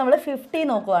അടുത്തത് നമ്മൾ 50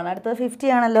 നോക്കുവാണ്. അടുത്തത്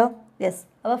 50 ആണല്ലോ. യെസ്,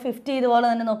 അപ്പോൾ 50 ഇതുപോലെ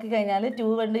തന്നെ നോക്കിക്കഴിഞ്ഞാൽ 2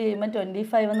 കൊണ്ട് ചെയ്യുമ്പോൾ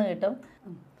 25 എന്ന് കിട്ടും.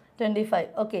 25.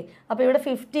 ഓക്കെ, അപ്പോൾ ഇവിടെ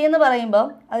 50 എന്ന് പറയുമ്പോൾ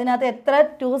അതിനകത്ത് എത്ര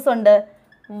 2s ഉണ്ട്?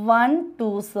 1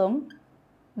 2s-ഉം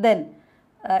ദെൻ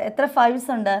എത്ര 5s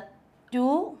ഉണ്ട്? 2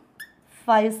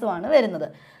 5s-ഉമാണ് വരുന്നത്.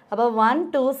 അപ്പോൾ 1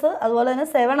 2s അതുപോലെ തന്നെ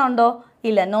 7 ഉണ്ടോ?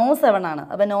 ഇല്ല, no 7 ആണ്.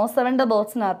 അപ്പോൾ no 7ൻ്റെ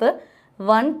ബോക്സിനകത്ത്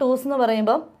 1 2s എന്ന്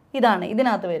പറയുമ്പോൾ ഇതാണ്,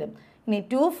 ഇതിനകത്ത് വരും. ഇനി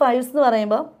 2 5s എന്ന്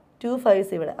പറയുമ്പോൾ 2 5s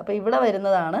ഇവിടെ. അപ്പോൾ ഇവിടെ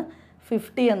വരുന്നതാണ്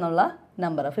 50 എന്നുള്ള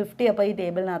നമ്പർ. 50 അപ്പോൾ ഈ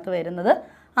ടേബിളിനകത്ത് വരുന്നത്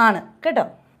ആണ് കേട്ടോ.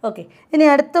 ഓക്കെ, ഇനി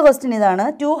അടുത്ത ക്വസ്റ്റ്യൻ ഇതാണ്.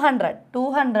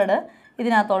 200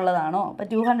 ഇതിനകത്തുള്ളതാണോ? അപ്പോൾ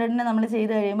 200നെ നമ്മൾ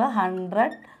ചെയ്ത് കഴിയുമ്പോൾ 100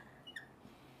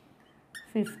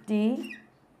 50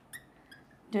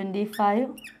 25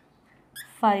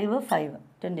 5 5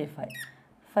 25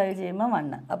 5 ചെയ്യുമ്പോൾ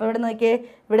 1. അപ്പോൾ ഇവിടെ നോക്കിയേ,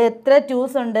 ഇവിടെ എത്ര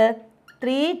 2s ഉണ്ട്?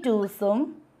 3 2s-ഉം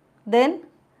ദെൻ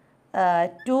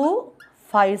 2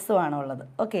 5s-ഉം ആണുള്ളത്.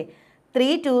 ഓക്കെ,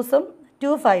 3 2s-ഉം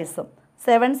 2 5s-ഉം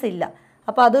 7s ഇല്ല.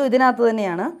 അപ്പോൾ അതും ഇതിനകത്ത്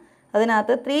തന്നെയാണ്.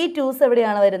 അതിനകത്ത് 3 2s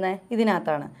എവിടെയാണ് വരുന്നത്?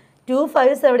 ഇതിനകത്താണ്. 2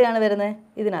 5s എവിടെയാണ് വരുന്നത്?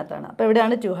 ഇതിനകത്താണ്. അപ്പോൾ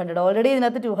എവിടെയാണ് 200? ഓൾറെഡി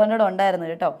ഇതിനകത്ത് 200 ഉണ്ടായിരുന്നു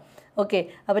കേട്ടോ. ഓക്കെ,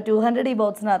 അപ്പോൾ 200 ഈ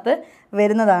ബോക്സിനകത്ത്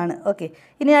വരുന്നതാണ്. ഓക്കെ,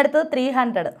 ഇനി അടുത്തത്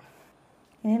 300.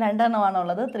 ഇനി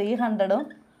രണ്ടെണ്ണമാണുള്ളത്, 300-ഉം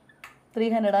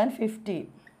 350.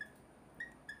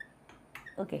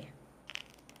 ഓക്കെ,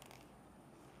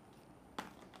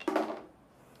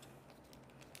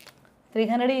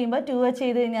 300 ചെയ്യുമ്പോൾ 2 വെച്ച്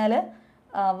ചെയ്ത് കഴിഞ്ഞാൽ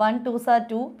 1 2s are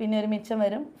 2, പിന്നെ ഒരു മിച്ചം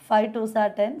വരും. 5 2s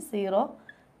are 10 0.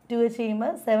 2 വെച്ച്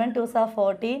ചെയ്യുമ്പോൾ 7 2s are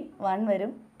 14 1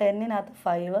 വരും. 10-നകത്ത്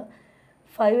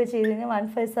 5 വെച്ച് ചെയ്ത് കഴിഞ്ഞാൽ 1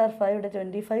 5s are 5, ഇവിടെ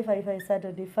 25 5 5s are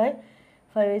 25.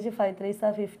 5 വെച്ച് 5 3s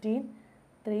are 15,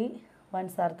 3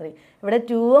 1s are 3. ഇവിടെ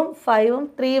 2-ഉം 5-ഉം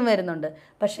 3-ഉം വരുന്നുണ്ട്.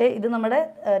 പക്ഷേ ഇത് നമ്മുടെ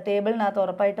ടേബിളിനകത്ത്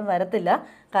ഉറപ്പായിട്ടും വരത്തില്ല.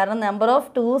 കാരണം നമ്പർ ഓഫ്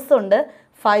 2s ഉണ്ട്,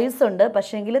 5s ഉണ്ട്,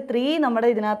 പക്ഷേങ്കിൽ 3 നമ്മുടെ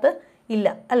ഇതിനകത്ത് ഇല്ല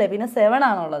അല്ലേ. പിന്നെ 7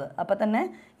 ആണുള്ളത്. അപ്പോൾ തന്നെ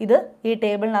ഇത് ഈ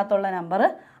ടേബിളിനകത്തുള്ള നമ്പർ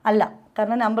അല്ല.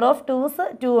 കാരണം നമ്പർ ഓഫ് 2s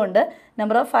 2 ഉണ്ട്,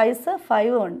 നമ്പർ ഓഫ് 5s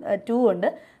 5 ഉണ്ട്, 2 ഉണ്ട്,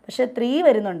 പക്ഷേ 3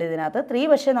 വരുന്നുണ്ട് ഇതിനകത്ത്. 3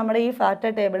 പക്ഷേ നമ്മുടെ ഈ ഫാക്ടർ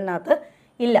ടേബിളിനകത്ത്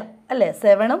ഇല്ല അല്ലേ.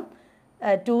 7-ഉം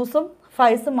 2s-ഉം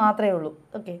 5s-ഉം മാത്രമേ ഉള്ളൂ.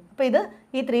 ഓക്കെ, അപ്പോൾ ഇത്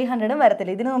ഈ 300-ഉം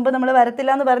വരത്തില്ല. ഇതിനു മുമ്പ് നമ്മൾ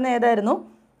വരത്തില്ല എന്ന് പറഞ്ഞ ഏതായിരുന്നു?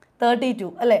 32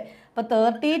 അല്ലേ. അപ്പോൾ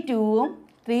 32-ഉം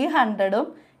 300-ഉം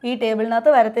ഈ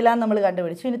ടേബിളിനകത്ത് വരത്തില്ല എന്ന് നമ്മൾ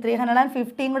കണ്ടുപിടിച്ചു. ഇനി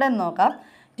 350 കൂടെ നോക്കാം.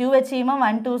 2 വെച്ച് ചെയ്യുമ്പോൾ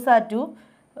 1 2s are 2,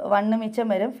 1 മിച്ചം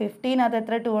വരും. 15-നകത്ത്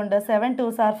എത്ര 2 ഉണ്ട്? 7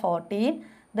 2s are 14,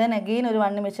 ദെൻ അഗെയിൻ ഒരു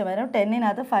 1 മിച്ചം വരും.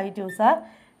 10-നകത്ത് 5 2s are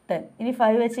 10. ഇനി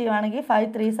 5 വെച്ച് ചെയ്യുവാണെങ്കിൽ 5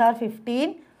 3s are 15,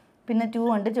 പിന്നെ 2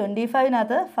 ഉണ്ട്.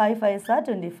 25-നകത്ത് 5 5s are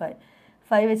 25.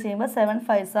 5 വെച്ച് ചെയ്യുമ്പോൾ 7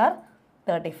 5s are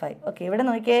 35. ഓക്കെ, ഇവിടെ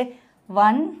നോക്കിയേ,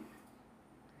 1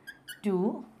 2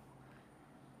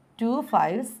 2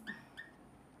 5s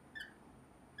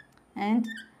ആൻഡ്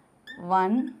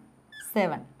 1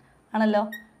 7 ആണല്ലോ.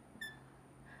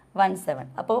 1 7.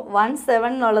 അപ്പോൾ 1 7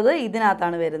 എന്നുള്ളത്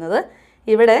ഇതിനകത്താണ് വരുന്നത്.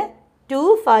 ഇവിടെ 2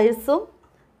 5s-ഉം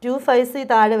 2 5s ഈ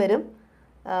താഴെ വരും.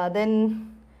 ദെൻ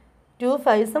 2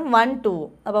 5s-ഉം 1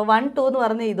 2-ഉം. അപ്പോൾ 1 2 എന്ന്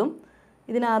പറഞ്ഞ ഇതും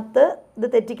ഇതിനകത്ത് ഇത്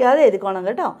തെറ്റിക്കാതെ എഴുതിക്കോണം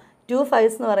കേട്ടോ. 2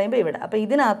 5s എന്ന് പറയുമ്പോൾ ഇവിടെ. അപ്പോൾ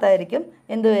ഇതിനകത്തായിരിക്കും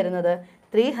എന്ത് വരുന്നത്?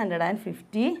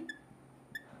 350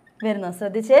 വരുന്നത്.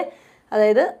 ശ്രദ്ധിച്ചേ,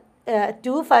 അതായത്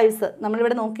 2 5s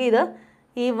നമ്മളിവിടെ നോക്കിയത്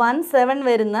ഈ 1 7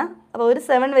 വരുന്ന, അപ്പോൾ ഒരു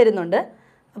 7 വരുന്നുണ്ട്.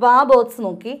 അപ്പോൾ ആ ബോക്സ്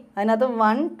നോക്കി, അതിനകത്ത്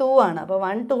 1 2 ആണ്. അപ്പോൾ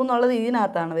 1 2 എന്നുള്ളത്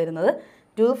ഇതിനകത്താണ് വരുന്നത്.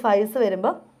 2 5s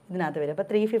വരുമ്പോൾ ഇതിനകത്ത് വരും. അപ്പോൾ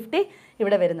 350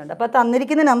 ഇവിടെ വരുന്നുണ്ട്. അപ്പോൾ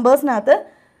തന്നിരിക്കുന്ന നമ്പേഴ്സിനകത്ത്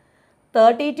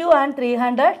 32 and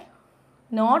 300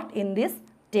 not in this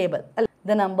table.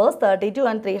 The numbers 32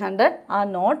 and 300 are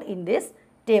not in this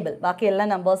table. ബാക്കി എല്ലാ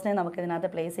നമ്പേഴ്സിനെയും നമുക്ക് ഇതിനകത്ത്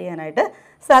പ്ലേസ് ചെയ്യാനായിട്ട്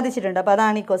സാധിച്ചിട്ടുണ്ട്. അപ്പോൾ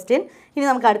അതാണ് ഈ ക്വസ്റ്റ്യൻ. ഇനി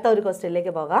നമുക്ക് അടുത്ത ഒരു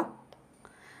ക്വസ്റ്റ്യനിലേക്ക് പോകാം.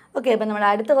 ഓക്കെ, അപ്പോൾ നമ്മുടെ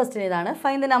അടുത്ത ക്വസ്റ്റ്യൻ ഇതാണ്.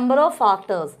 Find the number of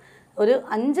factors ഒരു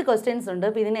 5 ക്വസ്റ്റ്യൻസ് ഉണ്ട്.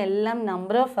 അപ്പോൾ ഇതിനെല്ലാം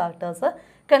നമ്പർ ഓഫ് ഫാക്ടേഴ്സ്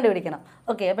കണ്ടുപിടിക്കണം.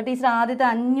 ഓക്കെ, അപ്പോൾ ടീച്ചർ ആദ്യത്തെ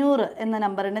 500 എന്ന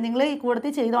നമ്പറുണ്ട്, നിങ്ങൾ ഈ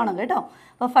കൂടത്തിൽ ചെയ്തോണം കേട്ടോ.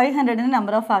 അപ്പോൾ 500ന്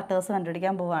നമ്പർ ഓഫ് ഫാക്ടേഴ്സ്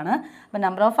കണ്ടുപിടിക്കാൻ പോവുകയാണ്. അപ്പോൾ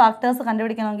നമ്പർ ഓഫ് ഫാക്ടേഴ്സ്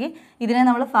കണ്ടുപിടിക്കണമെങ്കിൽ ഇതിനെ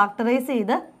നമ്മൾ ഫാക്ടറൈസ്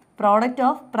ചെയ്ത് പ്രോഡക്റ്റ്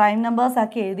ഓഫ് പ്രൈം നമ്പേഴ്സ്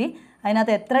ആക്കി എഴുതി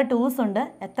അതിനകത്ത് എത്ര 2s ഉണ്ട്,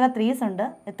 എത്ര 3s ഉണ്ട്,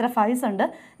 എത്ര 5s ഉണ്ട്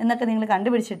എന്നൊക്കെ നിങ്ങൾ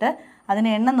കണ്ടുപിടിച്ചിട്ട് അതിന്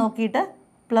എണ്ണം നോക്കിയിട്ട്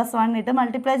 +1 ഇട്ട്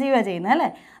മൾട്ടിപ്ലൈ ചെയ്യുക ചെയ്യുന്നത് അല്ലേ.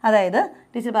 അതായത്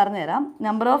ടീച്ചർ പറഞ്ഞുതരാം.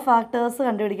 നമ്പർ ഓഫ് ഫാക്ടേഴ്സ്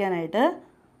കണ്ടുപിടിക്കാനായിട്ട്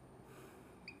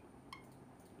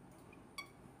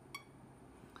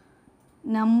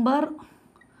number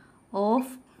of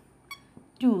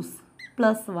 2s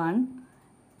 +1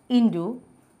 into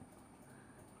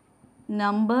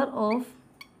number of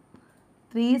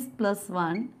 3s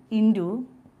 +1 into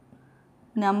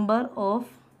number of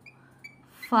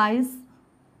 5s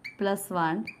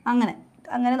 +1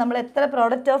 അങ്ങനെ നമ്മൾ എത്ര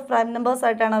പ്രോഡക്റ്റ് ഓഫ് പ്രൈം നമ്പേഴ്സ്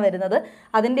ആയിട്ടാണോ വരുന്നത്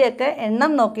അതിൻ്റെയൊക്കെ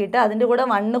എണ്ണം നോക്കിയിട്ട് അതിൻ്റെ കൂടെ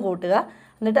 1 കൂട്ടുക,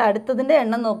 എന്നിട്ട് അടുത്തതിൻ്റെ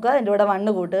എണ്ണം നോക്കുക, അതിൻ്റെ കൂടെ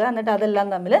 1 കൂട്ടുക, എന്നിട്ട് അതെല്ലാം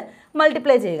തമ്മിൽ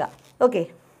മൾട്ടിപ്ലൈ ചെയ്യുക. ഓക്കെ,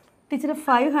 ടീച്ചർ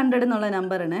 500 എന്നുള്ള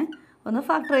നമ്പറിനെ ഒന്ന്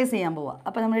ഫാക്ടറൈസ് ചെയ്യാൻ പോവുക.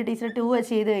 അപ്പോൾ നമ്മൾ ടീച്ചർ 2 വെച്ച്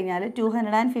ചെയ്ത് കഴിഞ്ഞാൽ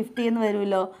 250 എന്ന്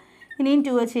വരുമല്ലോ. ഇനിയും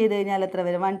 2 വെച്ച് ചെയ്ത് കഴിഞ്ഞാൽ എത്ര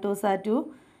വരും? 1 2s are 2,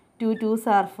 2 2s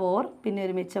are 4, പിന്നെ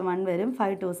ഒരു മിച്ചം 1 വരും.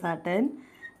 5 2s are 10.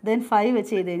 ദെൻ 5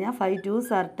 വെച്ച് ചെയ്ത് കഴിഞ്ഞാൽ 5 2s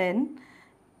are 10,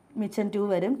 മിച്ചം 2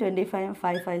 വരും. 25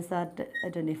 5 5s are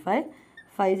 25.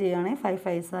 5 ചെയ്യുകയാണെങ്കിൽ 5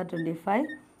 5s are 25.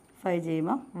 5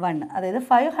 ചെയ്യുമ്പോൾ 1. അതായത്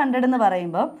 500 എന്ന്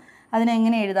പറയുമ്പോൾ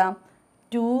അതിനെങ്ങനെ എഴുതാം?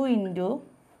 2 into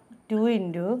 2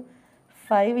 into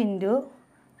 5 into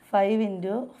 5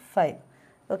 into 5.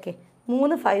 Okay,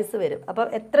 3 5s വരും. അപ്പോൾ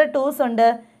എത്ര 2s ഉണ്ട്?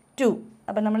 2.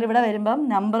 അപ്പം നമ്മളിവിടെ വരുമ്പം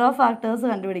നമ്പർ ഓഫ് ഫാക്ടേഴ്സ്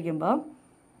കണ്ടുപിടിക്കുമ്പോൾ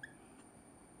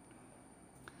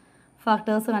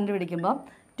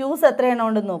 2s എത്ര എണ്ണം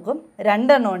ഉണ്ടെന്ന് നോക്കും.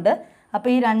 2 എണ്ണം ഉണ്ട്. അപ്പോൾ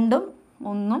ഈ 2ഉം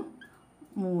 1ഉം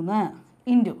 3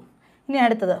 ഇൻറ്റു ഇനി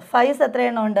അടുത്തത് 5s എത്ര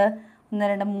എണ്ണം ഉണ്ട്?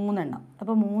 1 2 3 എണ്ണം.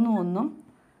 അപ്പോൾ 3 1ഉം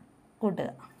കൂട്ടുക.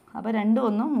 അപ്പോൾ 2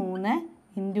 1 3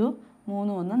 ഇൻറ്റു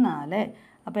 3 1 4.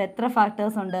 അപ്പോൾ എത്ര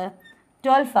ഫാക്ടേഴ്സ് ഉണ്ട്?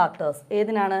 12 ഫാക്ടേഴ്സ്.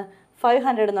 ഏതിനാണ്?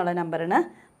 500 എന്നുള്ള നമ്പറിന്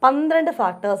 12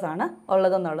 ഫാക്ടേഴ്സാണ്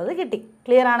ഉള്ളതെന്നുള്ളത് കിട്ടി.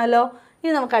 ക്ലിയർ ആണല്ലോ.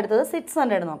 ഇനി നമുക്ക് അടുത്തത്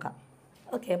 600 നോക്കാം.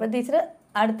 ഓക്കെ, അപ്പോൾ ടീച്ചർ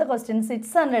അടുത്ത ക്വസ്റ്റ്യൻ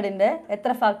 600ൻ്റെ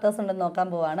എത്ര ഫാക്ടേഴ്സ് ഉണ്ടെന്ന് നോക്കാൻ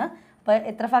പോവാണ്. അപ്പോൾ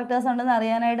എത്ര ഫാക്ടേഴ്സ് ഉണ്ടെന്ന്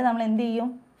അറിയാനായിട്ട് നമ്മൾ എന്ത് ചെയ്യും?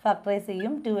 ഫാക്ടറൈസ്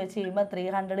ചെയ്യും. 2 വെച്ച് ചെയ്യുമ്പോൾ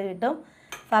 300 കിട്ടും.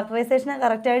 ഫാക്ടറൈസേഷൻ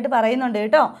കറക്റ്റായിട്ട് പറയുന്നുണ്ട്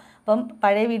കേട്ടോ. അപ്പം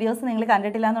പഴയ വീഡിയോസ് നിങ്ങൾ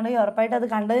കണ്ടിട്ടില്ല എന്നുണ്ടെങ്കിൽ ഉറപ്പായിട്ട് അത്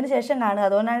കണ്ടതിന് ശേഷം കാണുക.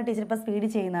 അതുകൊണ്ടാണ് ടീച്ചർ ഇപ്പോൾ സ്പീഡ്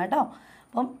ചെയ്യുന്നത് കേട്ടോ.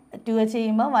 അപ്പം 2 വെച്ച്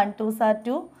ചെയ്യുമ്പോൾ 1 2s are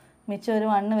 2, മിച്ചം ഒരു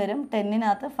 1 വരും.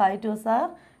 10-നകത്ത് 5 2s are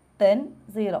 10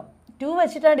 0. 2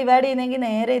 വെച്ചിട്ടാണ് ഡിവൈഡ് ചെയ്യുന്നതെങ്കിൽ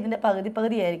നേരെ ഇതിൻ്റെ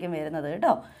പകുതി ആയിരിക്കും വരുന്നത്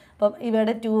കേട്ടോ. അപ്പം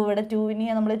ഇവിടെ 2 ഇനി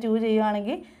നമ്മൾ 2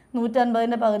 ചെയ്യുകയാണെങ്കിൽ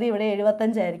 150ൻ്റെ പകുതി ഇവിടെ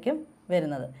 75 ആയിരിക്കും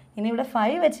വരുന്നത്. ഇനി ഇവിടെ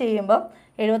 5 വെച്ച് ചെയ്യുമ്പോൾ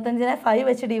 75നെ 5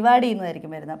 വെച്ച് ഡിവൈഡ്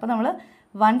ചെയ്യുന്നതായിരിക്കും വരുന്നത്. അപ്പോൾ നമ്മൾ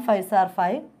 1 5s are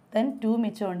 5, then 2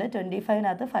 മിച്ചമുണ്ട്.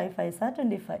 25-നകത്ത് 5 5s are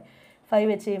 25. 5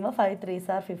 വെച്ച് ചെയ്യുമ്പോൾ 5 3s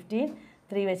are 15,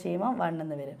 3 വെച്ച് ചെയ്യുമ്പോൾ 1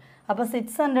 എന്ന് വരും. അപ്പോൾ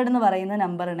 600 എന്ന് പറയുന്ന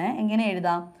നമ്പറിനെ എങ്ങനെ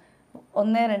എഴുതാം?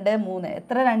 1 2 3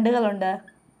 എത്ര 2കളുണ്ട്?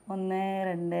 1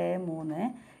 2 3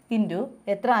 ഇൻറ്റു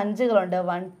എത്ര 5കളുണ്ട്?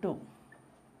 1 2.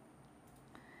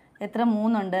 എത്ര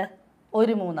 3 ഉണ്ട്?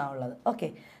 ഒരു 3 ഉള്ളത്. ഓക്കെ,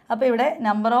 അപ്പോൾ ഇവിടെ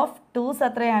നമ്പർ ഓഫ് 2s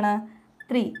എത്രയാണ്?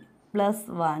 3 +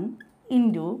 1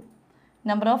 ഇൻറ്റു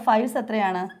നമ്പർ ഓഫ് 5s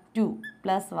എത്രയാണ്? 2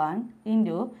 + 1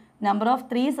 ഇൻറ്റു നമ്പർ ഓഫ്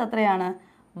 3s എത്രയാണ്?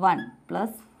 1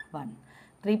 + 1.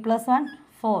 3 + 1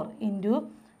 4 into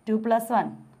 2 + 1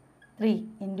 3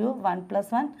 into 1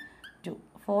 + 1 2.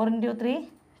 4 into 3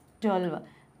 12.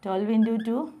 12 into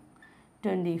 2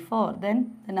 24. Then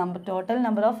total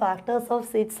number of factors of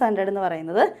 600 എന്ന്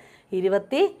പറയുന്നത്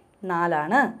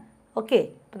 24ആണ്. ഓക്കെ,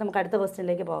 അപ്പോൾ നമുക്ക് അടുത്ത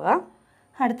ക്വസ്റ്റ്യനിലേക്ക് പോകാം.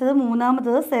 അടുത്തത്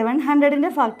മൂന്നാമത്തത് 700ൻ്റെ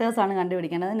ഫാക്ടേഴ്സാണ്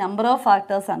കണ്ടുപിടിക്കേണ്ടത്. നമ്പർ ഓഫ്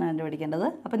ഫാക്ടേഴ്സാണ് കണ്ടുപിടിക്കേണ്ടത്.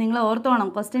 അപ്പോൾ നിങ്ങൾ ഓർത്തോണം,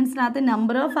 ക്വസ്റ്റ്യൻസിനകത്ത്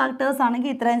നമ്പർ ഓഫ് ഫാക്ടേഴ്സ് ആണെങ്കിൽ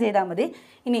ഇത്രയും ചെയ്താൽ മതി.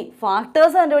 ഇനി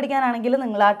ഫാക്ടേഴ്സ് കണ്ടുപിടിക്കാനാണെങ്കിൽ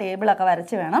നിങ്ങൾ ആ ടേബിളൊക്കെ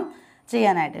വരച്ച് വേണം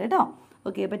ചെയ്യാനായിട്ട് കേട്ടോ.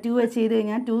 ഓക്കെ, അപ്പോൾ 2 വെച്ച് ചെയ്ത്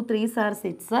കഴിഞ്ഞാൽ 2 3s are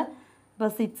 6.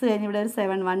 അപ്പോൾ 6 കഴിഞ്ഞ് ഇവിടെ ഒരു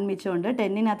 7 1 മിച്ചമുണ്ട്.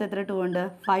 10-നകത്ത് എത്ര 2 ഉണ്ട്?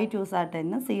 5 2s are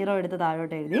 10. 0 എടുത്ത്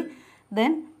താഴോട്ട് എഴുതി.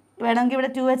 ദെൻ വേണമെങ്കിൽ ഇവിടെ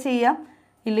 2 വെച്ച് ചെയ്യാം,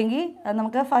 ഇല്ലെങ്കിൽ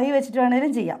നമുക്ക് 5 വെച്ചിട്ട്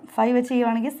വേണമെങ്കിലും ചെയ്യാം. 5 വെച്ച്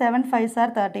ചെയ്യുവാണെങ്കിൽ 7 5s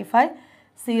are 35,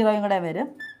 0യും കൂടെ വരും.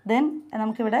 ദെൻ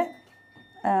നമുക്കിവിടെ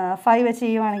 5 വെച്ച്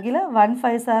ചെയ്യുവാണെങ്കിൽ 1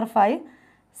 5s are 5,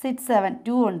 6 7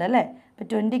 2 ഉണ്ട് അല്ലേ. അപ്പോൾ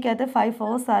 20-കകത്ത് 5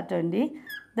 4s are 20.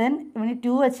 ദെൻ ഇനി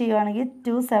 2 വെച്ച് ചെയ്യുവാണെങ്കിൽ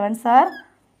 2 7s are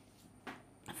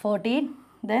 14.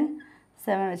 ദെൻ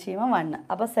 7 വെച്ച് ചെയ്യുമ്പോൾ 1.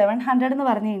 അപ്പോൾ 700 എന്ന്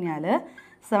പറഞ്ഞു കഴിഞ്ഞാൽ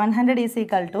 700 ഈസ്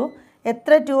ഈക്വൽ ടു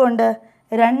എത്ര 2 ഉണ്ട്?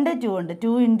 2 2 ഉണ്ട്.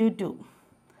 2 ഇൻറ്റു 2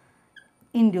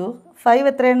 ഇൻറ്റു 5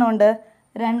 എത്ര എണ്ണം ഉണ്ട്?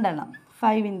 2 എണ്ണം.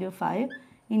 5 ഇൻറ്റു 5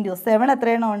 ഇൻറ്റു 7 എത്ര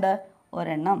എണ്ണം ഉണ്ട്?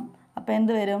 ഒരെണ്ണം. അപ്പോൾ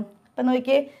എന്ത് വരും? അപ്പം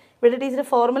നോക്കിയേ, ഇവിടെ teacher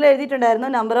formula എഴുതിയിട്ടുണ്ടായിരുന്നു.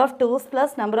 Number of 2s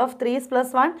plus number of 3s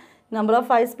 + 1, number of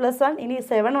 5s + 1. ഇനി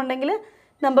 7 ഉണ്ടെങ്കിൽ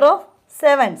number of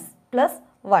sevens plus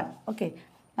 1. Okay,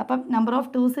 അപ്പം നമ്പർ ഓഫ്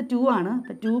ടൂസ് 2 ആണ്.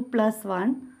 അപ്പോൾ 2 +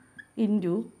 1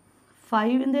 ഇൻറ്റു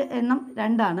 5ൻ്റെ എണ്ണം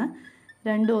 2 ആണ്.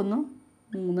 2 1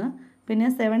 3. പിന്നെ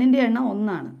 7ൻ്റെ എണ്ണം 1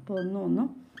 ആണ്. അപ്പോൾ 1 1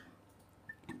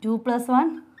 2 + 1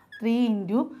 3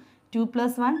 ഇൻറ്റു 2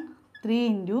 + 1 3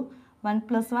 ഇൻറ്റു 1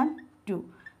 + 1 2.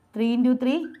 3 ഇൻറ്റു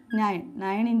 3 9.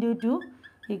 9 ഇൻറ്റു 2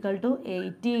 =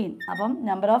 18. അപ്പം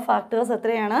നമ്പർ ഓഫ് ഫാക്ടേഴ്സ്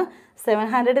എത്രയാണ്?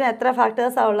 700ന് എത്ര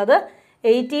ഫാക്ടേഴ്സാണ് ഉള്ളത്?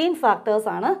 18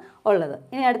 ഫാക്ടേഴ്സാണ് ഉള്ളത്.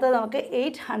 ഇനി അടുത്തത് നമുക്ക്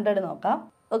 800 നോക്കാം.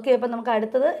 ഓക്കെ, അപ്പം നമുക്ക്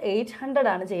അടുത്തത് 800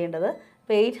 ആണ് ചെയ്യേണ്ടത്.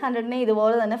 അപ്പോൾ 800നെ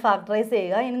ഇതുപോലെ തന്നെ ഫാക്ടറൈസ്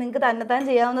ചെയ്യുക. ഇനി നിങ്ങൾക്ക് തന്നെത്താൻ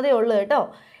ചെയ്യാവുന്നതേ ഉള്ളൂ കേട്ടോ.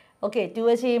 ഓക്കെ, 2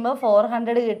 വെച്ച് ചെയ്യുമ്പോൾ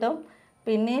 400 കിട്ടും.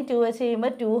 പിന്നെ 2 വെച്ച്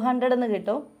ചെയ്യുമ്പോൾ 200 എന്ന്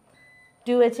കിട്ടും.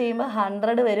 2 വെച്ച് ചെയ്യുമ്പോൾ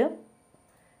 100 വരും.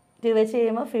 2 വെച്ച്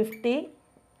ചെയ്യുമ്പോൾ 50.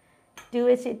 2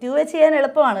 വെച്ച് ചെയ്യാൻ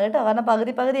എളുപ്പമാണ് കേട്ടോ, കാരണം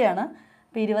പകുതിയാണ്.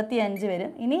 അപ്പോൾ 25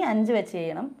 വരും. ഇനി 5 വെച്ച്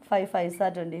ചെയ്യണം. 5 5s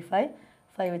are 25.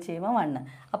 5 വെച്ച് ചെയ്യുമ്പോൾ 1.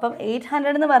 അപ്പം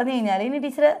 800 എന്ന് പറഞ്ഞു കഴിഞ്ഞാൽ ഇനി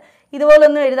ടീച്ചർ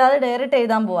ഇതുപോലൊന്നും എഴുതാതെ ഡയറക്റ്റ്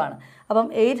എഴുതാൻ പോവാണ്. അപ്പം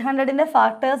 800ൻ്റെ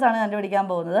ഫാക്ടേഴ്സാണ് കണ്ടുപിടിക്കാൻ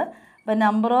പോകുന്നത്. അപ്പം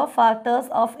നമ്പർ ഓഫ് ഫാക്ടേഴ്സ്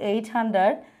ഓഫ്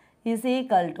 800 =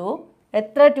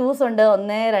 എത്ര ടൂസ് ഉണ്ട്?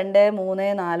 1 2 3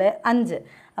 4 5.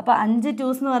 അപ്പോൾ 5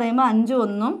 ടൂസ് എന്ന് പറയുമ്പോൾ 5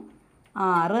 1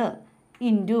 6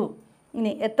 ഇൻറ്റു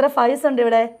ഇനി എത്ര 5s ഉണ്ട്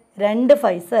ഇവിടെ? 2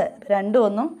 5s. 2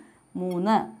 1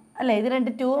 3 അല്ലേ? ഇത്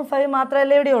 2 2 5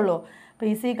 മാത്രമല്ലേ ഇവിടെ ഉള്ളൂ. അപ്പോൾ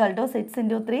 = 6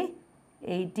 ഇൻറ്റു 3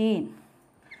 18.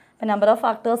 അപ്പോൾ നമ്പർ ഓഫ്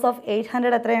ഫാക്ടേഴ്സ് ഓഫ്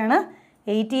 800 എത്രയാണ്?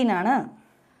 18 ആണ്.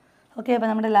 ഓക്കെ, അപ്പോൾ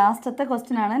നമ്മുടെ ലാസ്റ്റത്തെ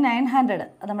ക്വസ്റ്റ്യൻ ആണ് 900.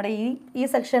 അത് നമ്മുടെ ഈ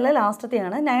സെക്ഷനിലെ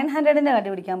ലാസ്റ്റത്തെയാണ്. 900ൻ്റെ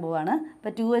കണ്ടുപിടിക്കാൻ പോവുകയാണ്.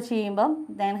 അപ്പോൾ 2 വെച്ച് ചെയ്യുമ്പം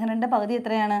 900ൻ്റെ പകുതി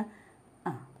എത്രയാണ്?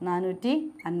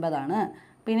 450 ആണ്.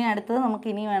 പിന്നെ അടുത്തത് നമുക്ക്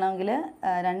ഇനി വേണമെങ്കിൽ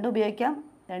 2 ഉപയോഗിക്കാം.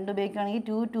 2 ഉപയോഗിക്കുകയാണെങ്കിൽ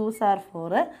 2 2s are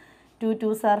 4. 2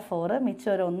 2s are 4.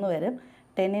 മിച്ചം ഒരു 1 വരും.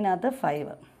 10നകത്ത്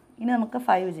 5. ഇനി നമുക്ക്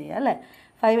 5 ചെയ്യാം അല്ലേ?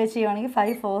 5 വെച്ച് ചെയ്യുകയാണെങ്കിൽ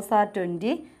 5 4s are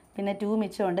 20. പിന്നെ 2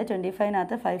 മിച്ചമുണ്ട്.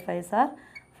 25നകത്ത് 5 5s are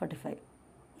 45.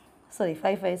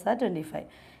 5 5s are 25.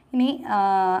 ഇനി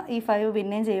ഈ 5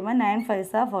 പിന്നെയും ചെയ്യുമ്പോൾ 9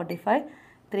 5s are 45.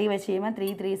 3 വെച്ച് ചെയ്യുമ്പോൾ 3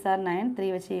 3s are 9.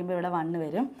 3 വെച്ച് ചെയ്യുമ്പോൾ ഇവിടെ 1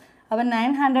 വരും. അപ്പം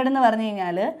 900 എന്ന് പറഞ്ഞു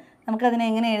കഴിഞ്ഞാൽ നമുക്കതിനെ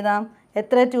എങ്ങനെ എഴുതാം?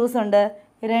 എത്ര ടൂസ് ഉണ്ട്?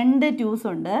 2 ടൂസ്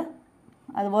ഉണ്ട്.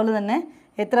 അതുപോലെ തന്നെ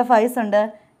എത്ര 5s ഉണ്ട്?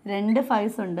 2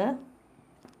 5s ഉണ്ട്.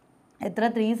 എത്ര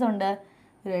 3s ഉണ്ട്?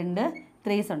 2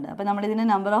 3s ഉണ്ട്. അപ്പോൾ നമ്മളിതിൻ്റെ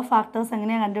നമ്പർ ഓഫ് ഫാക്ടേഴ്സ്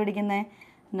എങ്ങനെയാണ് കണ്ടുപിടിക്കുന്നത്?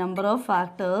 നമ്പർ ഓഫ്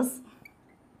ഫാക്ടേഴ്സ്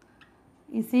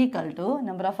 =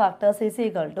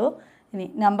 ഇനി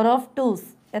നമ്പർ ഓഫ് ടൂസ്,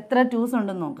 എത്ര ടൂസ്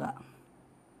ഉണ്ടെന്ന് നോക്കുക.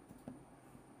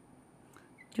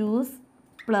 2s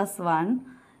 + 1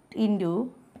 into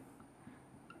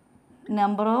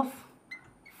number of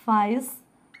 5s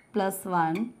 +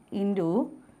 1 into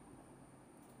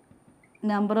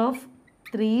number of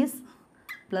 3s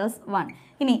 + 1.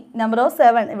 ഇനി നമ്പർ ഓഫ്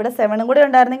 7, ഇവിടെ 7 കൂടെ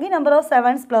ഉണ്ടായിരുന്നെങ്കിൽ നമ്പർ ഓഫ്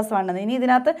 7s + 1 എന്ന്. ഇനി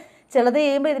ഇതിനകത്ത് ചിലത്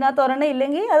ചെയ്യുമ്പോൾ ഇതിനകത്ത് ഒരെണ്ണം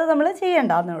ഇല്ലെങ്കിൽ അത് നമ്മൾ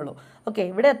ചെയ്യേണ്ടെന്നേ ഉള്ളൂ. ഓക്കെ,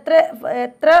 ഇവിടെ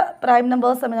എത്ര പ്രൈം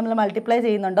നമ്പേഴ്സ് തമ്മിൽ നമ്മൾ മൾട്ടിപ്ലൈ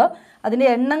ചെയ്യുന്നുണ്ടോ അതിൻ്റെ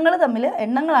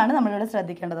എണ്ണങ്ങളാണ് നമ്മളിവിടെ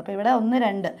ശ്രദ്ധിക്കേണ്ടത്. അപ്പോൾ ഇവിടെ 1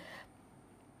 2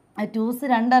 ടൂസ്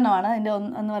 2 എണ്ണമാണ്. അതിൻ്റെ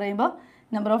എന്ന് പറയുമ്പോൾ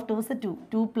നമ്പർ ഓഫ് ടൂസ് 2.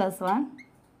 2 + 1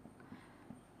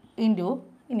 ഇൻറ്റു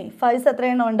ഇനി 5s എത്ര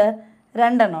എണ്ണം ഉണ്ട്?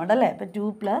 2 എണ്ണം ഉണ്ട് അല്ലേ? അപ്പോൾ 2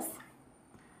 +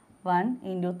 1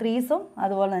 ഇൻറ്റു 3സും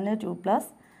അതുപോലെ തന്നെ 2 +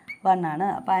 1 ആണ്.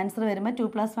 അപ്പോൾ ആൻസർ വരുമ്പോൾ 2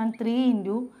 + 1 3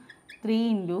 ഇൻറ്റു 3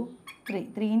 ഇൻറ്റു 3.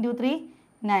 3 ഇൻറ്റു 3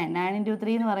 9. 9 ഇൻറ്റു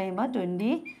 3 എന്ന് പറയുമ്പോൾ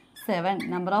 27.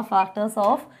 Number of factors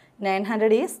of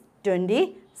 900 is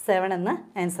 27 എന്ന്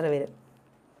ആൻസർ വരും.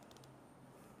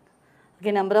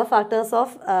 Okay, number of factors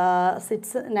of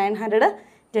 900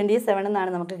 27 എന്നാണ്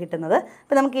നമുക്ക് കിട്ടുന്നത്.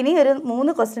 അപ്പോൾ നമുക്കിനി ഒരു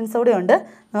 3 ക്വസ്റ്റ്യൻസ് കൂടെ ഉണ്ട്.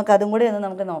 നമുക്കതും കൂടി ഒന്ന്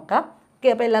നമുക്ക് നോക്കാം. ഓക്കെ,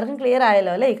 അപ്പോൾ എല്ലാവർക്കും ക്ലിയർ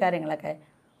ആയല്ലോ അല്ലേ ഈ കാര്യങ്ങളൊക്കെ?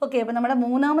 ഓക്കെ, അപ്പോൾ നമ്മുടെ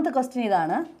മൂന്നാമത്തെ ക്വസ്റ്റ്യൻ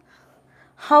ഇതാണ്.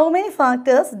 How many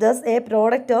factors does A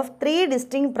product of 3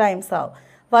 distinct primes have?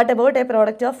 What about A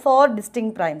product of 4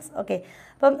 distinct primes? Okay,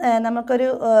 അപ്പം നമുക്കൊരു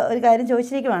കാര്യം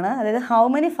ചോദിച്ചിരിക്കുവാണ്. അതായത് how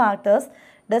many factors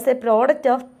does A product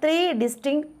of 3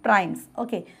 distinct primes?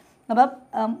 Okay, അപ്പം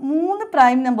 3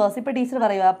 പ്രൈം നമ്പേഴ്സ് ഇപ്പോൾ teacher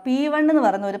പറയുക. P1 എന്ന്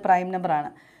പറയുന്ന ഒരു പ്രൈം നമ്പറാണ്.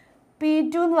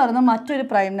 P2 എന്ന് പറയുന്ന മറ്റൊരു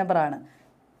പ്രൈം നമ്പറാണ്.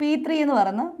 P3 എന്ന്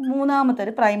പറയുന്ന മൂന്നാമത്തെ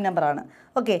ഒരു പ്രൈം നമ്പറാണ്.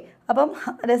 ഓക്കെ, അപ്പം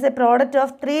does A product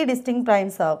of 3 distinct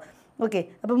primes ആവും. ഓക്കെ,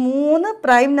 അപ്പോൾ 3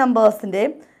 പ്രൈം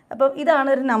നമ്പേഴ്സിൻ്റെയും അപ്പം ഇതാണ്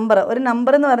ഒരു നമ്പർ. ഒരു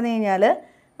നമ്പർ എന്ന് പറഞ്ഞു കഴിഞ്ഞാൽ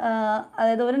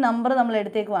അതായത് ഒരു നമ്പർ നമ്മൾ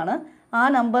എടുത്തേക്കുവാണ്. ആ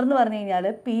നമ്പർ എന്ന് പറഞ്ഞു കഴിഞ്ഞാൽ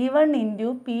P1 into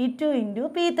P2 into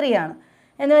P3 ആണ്.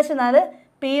 എന്ന് വെച്ചാൽ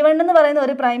P1 എന്ന് പറയുന്ന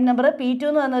ഒരു പ്രൈം നമ്പർ, P2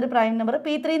 എന്ന് പറയുന്ന ഒരു പ്രൈം നമ്പർ,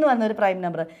 P3 എന്ന് പറയുന്ന ഒരു പ്രൈം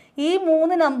നമ്പർ. ഈ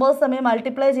 3 നമ്പേഴ്സ് തമ്മിൽ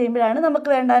മൾട്ടിപ്ലൈ ചെയ്യുമ്പോഴാണ് നമുക്ക്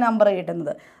വേണ്ട നമ്പർ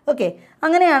കിട്ടുന്നത്. ഓക്കെ,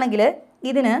 അങ്ങനെയാണെങ്കിൽ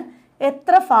ഇതിന്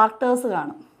എത്ര ഫാക്ടേഴ്സ്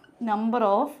കാണും? Number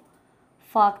of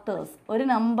factors. ഒരു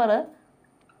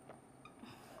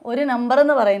നമ്പർ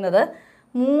എന്ന് പറയുന്നത്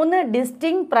 3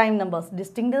 ഡിസ്റ്റിങ് പ്രൈം നമ്പേഴ്സ്.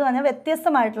 ഡിസ്റ്റിങ്ക്റ്റ് എന്ന് പറഞ്ഞാൽ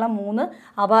വ്യത്യസ്തമായിട്ടുള്ള 3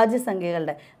 അഭാജ്യ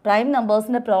സംഖ്യകളുടെ പ്രൈം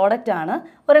നമ്പേഴ്സിൻ്റെ പ്രോഡക്റ്റ് ആണ്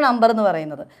ഒരു നമ്പർ എന്ന്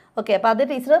പറയുന്നത്. ഓക്കെ, അപ്പോൾ അത്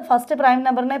ടീച്ചർ ഫസ്റ്റ് പ്രൈം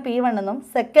നമ്പറിനെ P1 എന്നും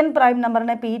സെക്കൻഡ് പ്രൈം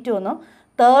നമ്പറിനെ P2 എന്നും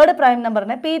തേർഡ് പ്രൈം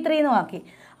നമ്പറിനെ P3 എന്നും ആക്കി.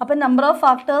 അപ്പം നമ്പർ ഓഫ്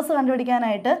ഫാക്ടേഴ്സ്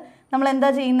കണ്ടുപിടിക്കാനായിട്ട് നമ്മൾ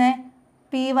എന്താ ചെയ്യുന്നത്?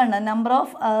 P1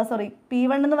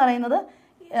 P1 എന്ന് പറയുന്നത്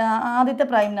ആദ്യത്തെ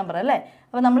പ്രൈം നമ്പർ അല്ലേ.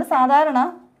 അപ്പോൾ നമ്മൾ സാധാരണ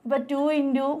ഇപ്പോൾ 2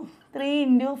 × 3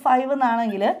 × 5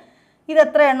 എന്നാണെങ്കിൽ ഇത്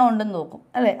എത്ര എണ്ണം ഉണ്ടെന്ന് നോക്കും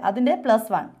അല്ലേ, അതിൻ്റെ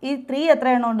 +1. ഈ 3 എത്ര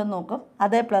എണ്ണം ഉണ്ടെന്ന് നോക്കും,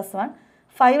 അതേ +1.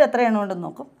 5 എത്ര എണ്ണം ഉണ്ടെന്ന്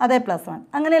നോക്കും, അതേ +1.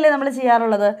 അങ്ങനെയല്ലേ നമ്മൾ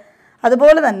ചെയ്യാറുള്ളത്.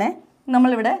 അതുപോലെ തന്നെ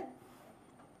നമ്മളിവിടെ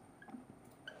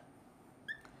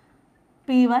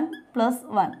P1 +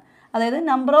 1, അതായത്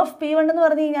നമ്പർ ഓഫ് P1 എന്ന്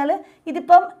പറഞ്ഞു കഴിഞ്ഞാൽ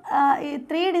ഇതിപ്പം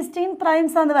 3 ഡിസ്റ്റിങ്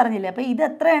പ്രൈംസ് ആണെന്ന് പറഞ്ഞില്ലേ. അപ്പോൾ ഇത്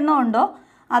എത്ര എണ്ണം ഉണ്ടോ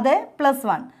അതേ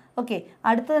 +1. ഓക്കെ,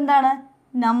 അടുത്തത് എന്താണ്?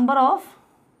 Number of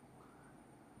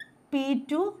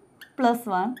P2 +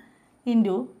 1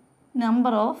 into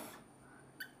number of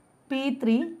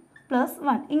P3 +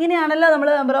 1. ഇങ്ങനെയാണല്ലോ നമ്മൾ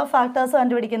നമ്പർ ഓഫ് ഫാക്ടേഴ്സ്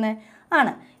കണ്ടുപിടിക്കുന്നത്.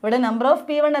 ആണ്. ഇവിടെ നമ്പർ ഓഫ്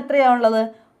P1 എത്രയാണുള്ളത്?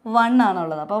 1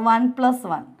 ആണുള്ളത്. അപ്പോൾ 1 +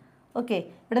 1. ഓക്കെ,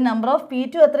 ഇവിടെ നമ്പർ ഓഫ്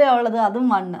P2 എത്രയാണ് ഉള്ളത്? അതും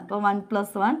 1. അപ്പോൾ 1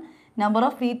 + 1. നമ്പർ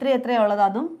ഓഫ് P3 എത്രയാണ് ഉള്ളത്?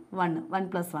 അതും 1. 1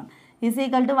 + 1 ഈസ്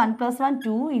ഈക്വൽ ടു 1 + 1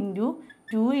 2 ×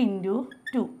 2 ×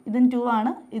 2. ഇതും 2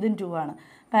 ആണ്, ഇതും 2 ആണ്.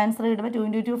 അപ്പോൾ ആൻസർ കിട്ടുമ്പോൾ 2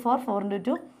 × 2 4, 4 ×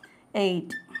 2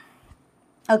 8.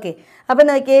 ഓക്കെ, അപ്പം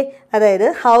നോക്കിയേ, അതായത്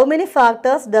how many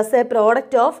factors does A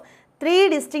product of 3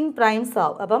 distinct primes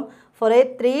ആവും. അപ്പം ഫോർ എ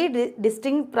 3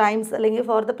 ഡിസ്റ്റിങ് പ്രൈംസ് അല്ലെങ്കിൽ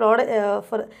for the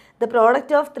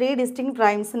product of 3 distinct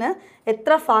പ്രൈംസിന്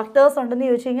എത്ര ഫാക്ടേഴ്സ് ഉണ്ടെന്ന്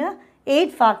ചോദിച്ചു കഴിഞ്ഞാൽ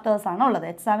 8 ഫാക്ടേഴ്സ് ആണ് ഉള്ളത്.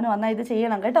 എക്സാമിന് വന്നാൽ ഇത്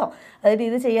ചെയ്യണം കേട്ടോ. അതായത്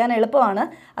ഇത് ചെയ്യാൻ എളുപ്പമാണ്.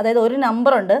 അതായത് ഒരു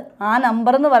നമ്പറുണ്ട്, ആ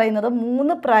നമ്പർ എന്ന് പറയുന്നത്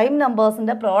 3 പ്രൈം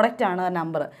നമ്പേഴ്സിൻ്റെ പ്രോഡക്റ്റ് ആണ് ആ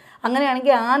നമ്പർ.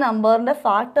 അങ്ങനെയാണെങ്കിൽ ആ നമ്പറിൻ്റെ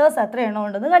ഫാക്ടേഴ്സ് എത്ര എണ്ണം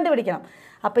ഉണ്ടെന്ന് കണ്ടുപിടിക്കണം.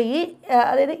 അപ്പോൾ ഈ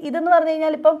അതായത് ഇതെന്ന് പറഞ്ഞു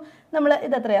കഴിഞ്ഞാൽ ഇപ്പം നമ്മൾ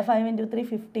ഇതെത്രയാണ്? 5 × 3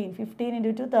 15, 15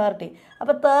 × 2 30.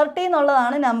 അപ്പോൾ 30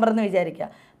 എന്നുള്ളതാണ് നമ്പർ എന്ന് വിചാരിക്കുക.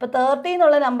 അപ്പോൾ 30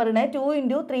 എന്നുള്ള നമ്പറിനെ 2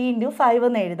 × 3 × 5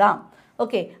 എന്ന് എഴുതാം.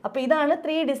 ഓക്കെ, അപ്പോൾ ഇതാണ്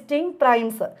 3 ഡിസ്റ്റിങ്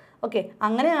പ്രൈംസ്. ഓക്കെ,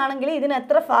 അങ്ങനെയാണെങ്കിൽ ഇതിന്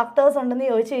എത്ര ഫാക്ടേഴ്സ് ഉണ്ടെന്ന്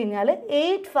ചോദിച്ചു കഴിഞ്ഞാൽ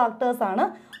 8 ഫാക്ടേഴ്സ് ആണ്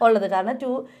ഉള്ളത്. കാരണം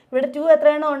ഇവിടെ 2 എത്ര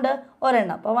എണ്ണം ഉണ്ട്?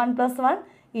 ഒരെണ്ണം. അപ്പോൾ 1 + 1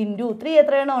 ഇൻറ്റു 3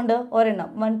 എത്ര എണ്ണം ഉണ്ട്? ഒരെണ്ണം.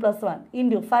 1 + 1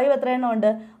 ഇൻറ്റു 5 എത്ര എണ്ണം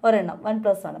ഉണ്ട്? ഒരെണ്ണം. 1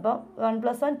 + 1. അപ്പോൾ 1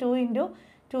 + 1 2 ×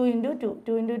 2 × 2,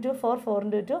 2 × 2 4, 4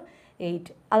 × 2 8.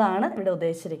 അതാണ് ഇവിടെ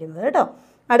ഉദ്ദേശിച്ചിരിക്കുന്നത് കേട്ടോ.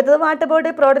 അടുത്തത് what about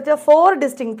A product of 4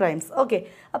 distinct primes. Okay,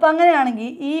 അപ്പോൾ അങ്ങനെയാണെങ്കിൽ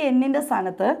ഈ എന്നിൻ്റെ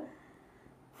സ്ഥാനത്ത്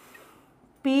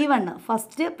P1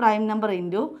 first prime number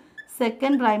into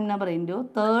second prime number into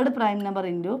third prime number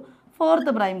into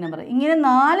fourth prime number, ഇങ്ങനെ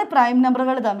 4 പ്രൈം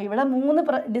നമ്പറുകൾ തമ്മിൽ, ഇവിടെ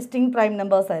 3 ഡിസ്റ്റിങ് പ്രൈം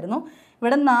നമ്പേഴ്സ് ആയിരുന്നു,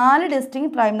 ഇവിടെ 4 ഡിസ്റ്റിങ്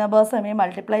പ്രൈം നമ്പേഴ്സ് തമ്മിൽ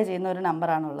മൾട്ടിപ്ലൈ ചെയ്യുന്ന ഒരു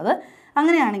നമ്പറാണുള്ളത്.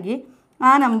 അങ്ങനെയാണെങ്കിൽ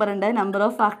ആ നമ്പറിൻ്റെ നമ്പർ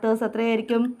ഓഫ് ഫാക്ടേഴ്സ്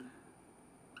എത്രയായിരിക്കും?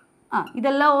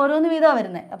 ഇതെല്ലാം ഓരോന്ന് വീതമാണ്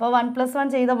വരുന്നത്. അപ്പോൾ 1 + 1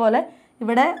 ചെയ്ത പോലെ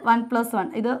ഇവിടെ 1 + 1,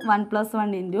 ഇത് 1 +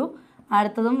 1 ഇൻറ്റു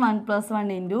അടുത്തതും 1 +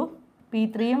 1 ഇൻറ്റു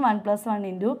P3യും 1 + 1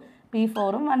 ഇൻറ്റു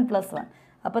P4ഉം 1 + 1.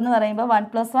 അപ്പോൾ എന്ന് പറയുമ്പോൾ 1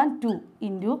 + 1 2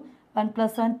 ഇൻറ്റു 1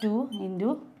 + 1 2 ഇൻറ്റു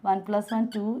 1 + 1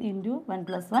 2 ഇൻറ്റു 1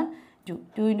 + 1 2,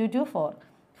 2 × 2 4,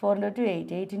 4 × 2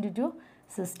 8, 8 × 2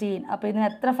 16. അപ്പോൾ ഇതിന്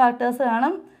എത്ര ഫാക്ടേഴ്സ്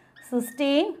കാണും?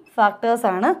 16 ഫാക്ടേഴ്സ്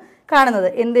ആണ് കാണുന്നത്.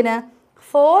 എന്തിന്?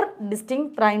 4 ഡിസ്റ്റിങ്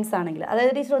പ്രൈംസ് ആണെങ്കിൽ.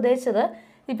 അതായത് ടീച്ചർ ഉദ്ദേശിച്ചത്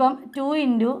ഇപ്പം 2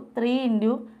 × 3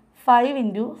 × 5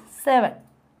 × 7.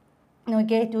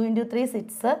 നോക്കിയേ, 2 × 3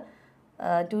 6,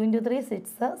 2 × 3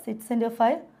 6, 6 ×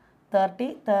 5 30,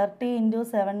 30 ×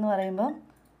 7 എന്ന് പറയുമ്പോൾ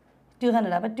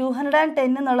 200. അപ്പോൾ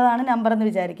 210 എന്നുള്ളതാണ് നമ്പർ എന്ന്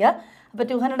വിചാരിക്കുക. അപ്പോൾ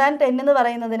 210 എന്ന്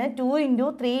പറയുന്നതിന് 2 ×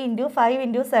 3 × 5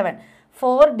 × 7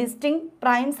 4 ഡിസ്റ്റിങ്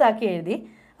പ്രൈംസ് ആക്കി എഴുതി.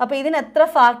 അപ്പോൾ ഇതിന് എത്ര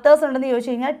ഫാക്ടേഴ്സ് ഉണ്ടെന്ന്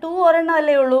ചോദിച്ചു കഴിഞ്ഞാൽ 2 ഒരെണ്ണം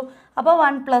അല്ലേ ഉള്ളൂ, അപ്പോൾ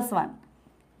 1 + 1.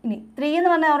 ഇനി 3 എന്ന്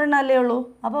പറഞ്ഞാൽ ഒരെണ്ണം അല്ലേ ഉള്ളൂ,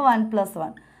 അപ്പോൾ 1 +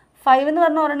 1. 5 എന്ന്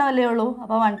പറഞ്ഞാൽ ഒരെണ്ണം അല്ലേ ഉള്ളൂ,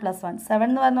 അപ്പോൾ 1 + 1. 7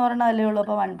 എന്ന് പറഞ്ഞാൽ ഒരെണ്ണം അല്ലേ ഉള്ളൂ,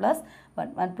 അപ്പോൾ 1 + 1.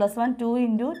 1 + 1 2 ×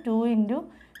 2 ×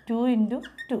 2 × 2,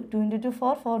 2 × 2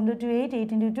 4, 4 × 2 8,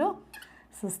 8 × 2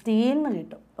 16 എന്ന്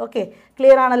കിട്ടും. ഓക്കെ,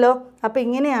 ക്ലിയർ ആണല്ലോ. അപ്പോൾ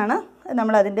ഇങ്ങനെയാണ്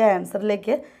നമ്മൾ അതിൻ്റെ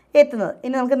ആൻസറിലേക്ക് എത്തുന്നത്.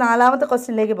 ഇനി നമുക്ക് 4ാമത്തെ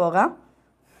ക്വസ്റ്റ്യനിലേക്ക് പോകാം.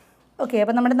 ഓക്കെ,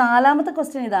 അപ്പോൾ നമ്മുടെ 4ാമത്തെ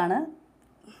ക്വസ്റ്റ്യൻ ഇതാണ്.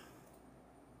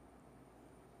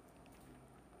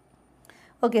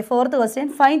 Okay, 4th question.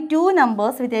 Find 2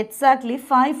 numbers with exactly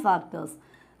 5 factors.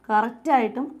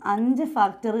 കറക്റ്റായിട്ടും 5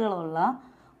 ഫാക്ടറുകളുള്ള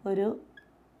ഒരു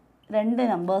 2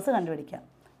 നമ്പേഴ്സ് കണ്ടുപിടിക്കാം.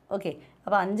 ഓക്കെ,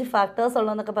 അപ്പോൾ 5 ഫാക്ടേഴ്സ്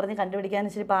ഉള്ളതെന്നൊക്കെ പറഞ്ഞ് കണ്ടുപിടിക്കാൻ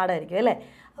ഇച്ചിരി പാടായിരിക്കും അല്ലേ.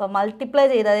 അപ്പോൾ മൾട്ടിപ്ലൈ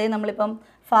ചെയ്ത്, അതായത് നമ്മളിപ്പം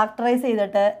ഫാക്ടറൈസ്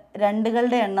ചെയ്തിട്ട്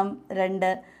 2കളുടെ എണ്ണം 2,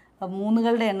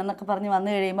 3കളുടെ എണ്ണം എന്നൊക്കെ പറഞ്ഞ് വന്നു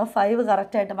കഴിയുമ്പോൾ 5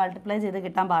 കറക്റ്റായിട്ട് മൾട്ടിപ്ലൈ ചെയ്ത്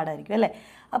കിട്ടാൻ പാടായിരിക്കും അല്ലേ.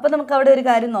 അപ്പോൾ നമുക്ക് അവിടെ ഒരു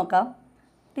കാര്യം നോക്കാം.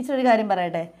 ടീച്ചർ ഒരു കാര്യം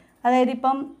പറയട്ടെ. അതായത്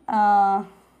ഇപ്പം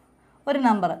ഒരു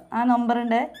നമ്പർ, ആ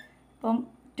നമ്പറിൻ്റെ ഇപ്പം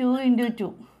 2 × 2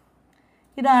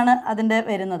 ഇതാണ് അതിൻ്റെ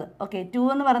വരുന്നത്. ഓക്കെ, 2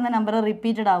 എന്ന് പറയുന്ന നമ്പർ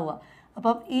റിപ്പീറ്റഡ് ആവുക.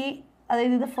 അപ്പം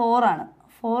അതായത് ഇത് 4 ആണ്.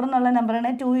 4 എന്നുള്ള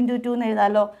നമ്പറിനെ 2 × 2 എന്ന്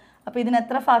എഴുതാമല്ലോ. അപ്പോൾ ഇതിന്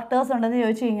എത്ര ഫാക്ടേഴ്സ് ഉണ്ടെന്ന്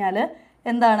ചോദിച്ചു കഴിഞ്ഞാൽ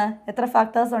എന്താണ്, എത്ര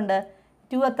ഫാക്ടേഴ്സ് ഉണ്ട്?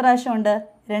 2 എത്ര പ്രാവശ്യമുണ്ട്?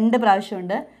 2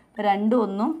 പ്രാവശ്യമുണ്ട്. അപ്പോൾ 2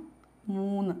 1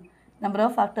 3. നമ്പർ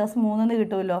ഓഫ് ഫാക്ടേഴ്സ് 3 എന്ന്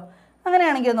കിട്ടുമല്ലോ.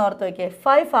 അങ്ങനെയാണെങ്കിൽ ഒന്ന് ഓർത്ത് വയ്ക്കേ,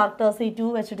 5 ഫാക്ടേഴ്സ് ഈ 2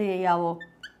 വെച്ചിട്ട് ചെയ്യാവോ?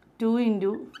 2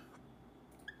 ×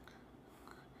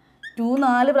 2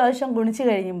 4 പ്രാവശ്യം ഗുണിച്ച്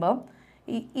കഴിയുമ്പം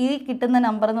ഈ കിട്ടുന്ന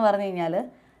നമ്പർ എന്ന് പറഞ്ഞു കഴിഞ്ഞാൽ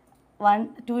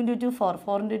 2 × 2 4,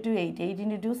 4 × 2 8, 8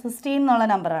 × 2 16 എന്നുള്ള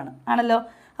നമ്പറാണ് ആണല്ലോ.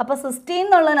 അപ്പോൾ 16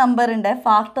 എന്നുള്ള നമ്പറിൻ്റെ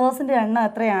ഫാക്ടേഴ്സിൻ്റെ എണ്ണം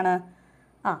എത്രയാണ്?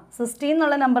 16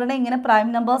 എന്നുള്ള നമ്പറിനെ ഇങ്ങനെ പ്രൈം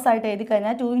നമ്പേഴ്സ് ആയിട്ട് എഴുതി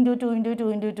കഴിഞ്ഞാൽ 2 × 2 ×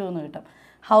 2 × 2 എന്ന് കിട്ടും.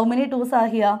 How many two's are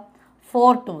here?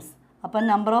 4 two's. അപ്പം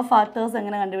നമ്പർ ഓഫ് ഫാക്ടേഴ്സ്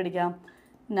എങ്ങനെ കണ്ടുപിടിക്കാം?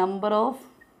 നമ്പർ ഓഫ്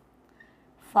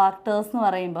ഫാക്ടേഴ്സ് എന്ന്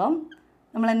പറയുമ്പം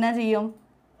നമ്മൾ എന്നാ ചെയ്യും?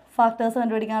 ഫാക്ടേഴ്സ്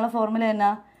കണ്ടുപിടിക്കാനുള്ള ഫോർമുല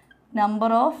എന്നാ?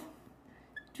 നമ്പർ ഓഫ്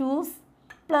ടൂസ്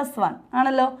പ്ലസ് 1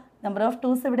 ആണല്ലോ. നമ്പർ ഓഫ്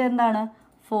ടൂസ് ഇവിടെ എന്താണ്?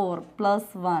 4 +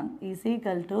 1 =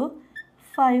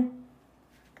 5.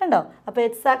 കണ്ടോ? അപ്പോൾ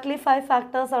എക്സാക്ട്ലി 5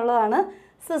 ഫാക്ടേഴ്സ് ഉള്ളതാണ്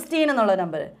 16 എന്നുള്ള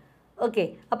നമ്പർ. ഓക്കെ,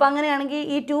 അപ്പോൾ അങ്ങനെയാണെങ്കിൽ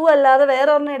ഈ 2 അല്ലാതെ വേറെ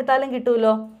ഒരെണ്ണം എടുത്താലും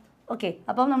കിട്ടുമല്ലോ. ഓക്കെ,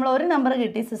 അപ്പം നമ്മൾ ഒരു നമ്പർ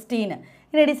കിട്ടി 16.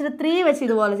 ഇനി അടിച്ചിട്ട് 3 വെച്ച്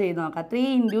ഇതുപോലെ ചെയ്ത് നോക്കാം.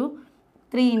 3 ×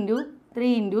 3 ×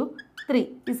 3 × 3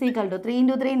 = 3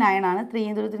 × 3 9 ആണ്. 3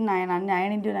 × 3 9 ആണ്.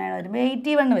 9 × 9 വരുമ്പോൾ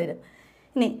 81 വരും.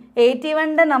 ഇനി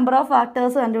 81ൻ്റെ നമ്പർ ഓഫ്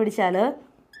ഫാക്ടേഴ്സ്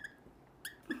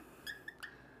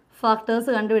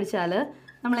കണ്ടുപിടിച്ചാൽ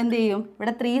നമ്മൾ എന്ത് ചെയ്യും?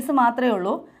 ഇവിടെ 3s മാത്രമേ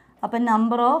ഉള്ളൂ. അപ്പം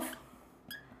നമ്പർ ഓഫ്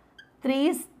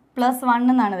 3s + 1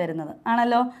 എന്നാണ് വരുന്നത്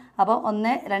ആണല്ലോ. അപ്പോൾ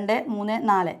 1 2 3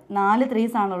 4 4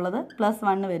 3s ആണുള്ളത്,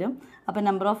 +1 വരും. അപ്പോൾ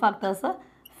നമ്പർ ഓഫ് ഫാക്ടേഴ്സ്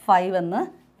 5 എന്ന്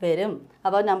വരും.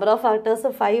 അപ്പോൾ നമ്പർ ഓഫ് ഫാക്ടേഴ്സ്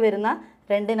 5 വരുന്ന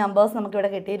 2 നമ്പേഴ്സ് നമുക്കിവിടെ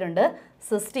കിട്ടിയിട്ടുണ്ട്,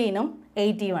 16ഉം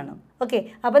 81ഉം. ഓക്കെ,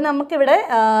 അപ്പോൾ നമുക്കിവിടെ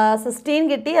 16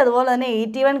 കിട്ടി, അതുപോലെ തന്നെ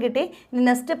 81 കിട്ടി. ഇനി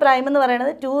നെക്സ്റ്റ് പ്രൈം എന്ന്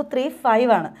പറയുന്നത് 2 3 5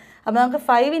 ആണ്. അപ്പോൾ നമുക്ക്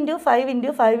 5 × 5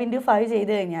 × 5 × 5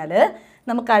 ചെയ്ത് കഴിഞ്ഞാൽ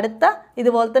നമുക്ക് അടുത്ത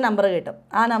ഇതുപോലത്തെ നമ്പർ കിട്ടും.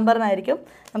 ആ നമ്പറിനായിരിക്കും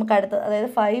നമുക്ക് അടുത്ത, അതായത്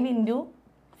 5 ×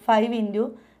 5 ×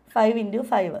 5 ×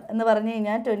 5 എന്ന് പറഞ്ഞു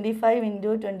കഴിഞ്ഞാൽ 25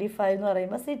 × 25 എന്ന്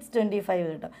പറയുമ്പോൾ 625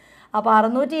 കിട്ടും. അപ്പോൾ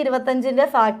 625ൻ്റെ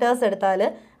ഫാക്ടേഴ്സ് എടുത്താൽ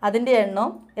അതിൻ്റെ എണ്ണം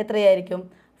എത്രയായിരിക്കും?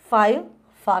 5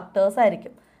 ഫാക്ടേഴ്സ്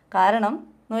ആയിരിക്കും. കാരണം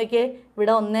നോക്കിയേ,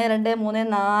 ഇവിടെ 1 2 3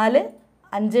 4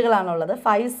 5കളാണുള്ളത്,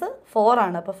 5s 4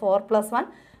 ആണ്. അപ്പോൾ 4 + 1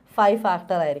 5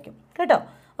 ഫാക്ടർ ആയിരിക്കും കേട്ടോ.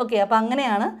 ഓക്കെ, അപ്പോൾ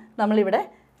അങ്ങനെയാണ് നമ്മളിവിടെ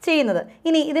ചെയ്യുന്നത്.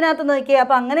 ഇനി ഇതിനകത്ത് നോക്കിയേ,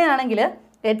 അപ്പോൾ അങ്ങനെയാണെങ്കിൽ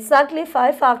എക്സാക്ട്ലി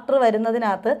 5 ഫാക്ടർ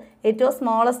വരുന്നതിനകത്ത് ഏറ്റവും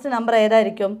സ്മോളസ്റ്റ് നമ്പർ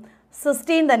ഏതായിരിക്കും?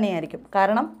 16 തന്നെയായിരിക്കും.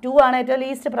 കാരണം 2 ആണ് ഏറ്റവും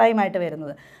ലീസ്റ്റ് പ്രൈം ആയിട്ട്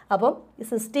വരുന്നത്. അപ്പം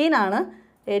 16 ആണ്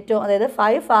ഏറ്റവും, അതായത്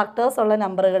 5 ഫാക്ടേഴ്സ് ഉള്ള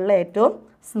നമ്പറുകളിലെ ഏറ്റവും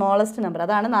സ്മോളസ്റ്റ് നമ്പർ.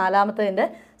 അതാണ് നാലാമത്തതിൻ്റെ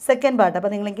സെക്കൻഡ് പാർട്ട്.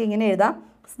 അപ്പോൾ നിങ്ങൾക്ക് ഇങ്ങനെ എഴുതാം,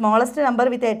 smallest number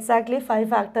with exactly 5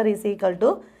 factor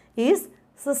is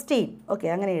 16. Okay,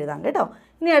 അങ്ങനെ എഴുതാം കേട്ടോ.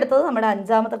 ഇനി അടുത്തത് നമ്മുടെ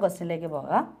 5ാമത്തെ ക്വസ്റ്റ്യനിലേക്ക്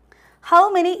പോകാം. How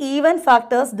many even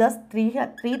factors does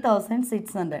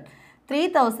 3600?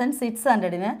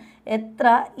 3600ന് എത്ര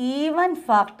ഈവൻ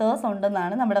ഫാക്ടേഴ്സ്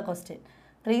ഉണ്ടെന്നാണ് നമ്മുടെ ക്വസ്റ്റ്യൻ.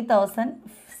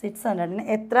 3600ന്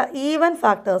എത്ര ഈവൻ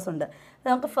ഫാക്ടേഴ്സ് ഉണ്ട്?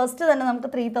 നമുക്ക് ഫസ്റ്റ് തന്നെ നമുക്ക്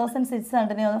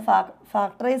 3600നെ ഒന്ന്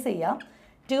ഫാക്ടറൈസ് ചെയ്യാം.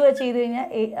 2 വെച്ച് ചെയ്ത് കഴിഞ്ഞാൽ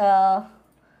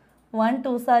 1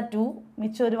 2s are 2,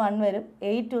 മിച്ചം ഒരു 1 വരും.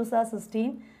 8 2s are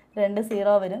 16, 2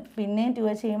 0 വരും. പിന്നെയും 2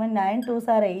 വെച്ച് ചെയ്യുമ്പോൾ 9 2s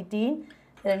are 18,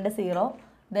 2 0.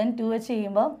 ദെൻ 2 വെച്ച്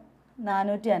ചെയ്യുമ്പോൾ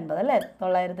 450 അല്ലേ,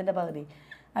 900ൻ്റെ പകുതി.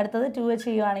 അടുത്തത് 2 വെച്ച്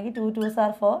ചെയ്യുവാണെങ്കിൽ 2 2s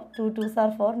are 4, 2 2s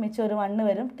are 4, മിച്ചം ഒരു 1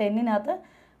 വരും. 10നകത്ത്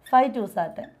 5 2s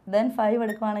are 10. ദെൻ 5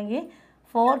 എടുക്കുവാണെങ്കിൽ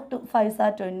 4 5s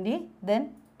are 20, then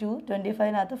 2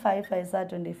 25നകത്ത് 5 5s are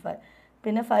 25.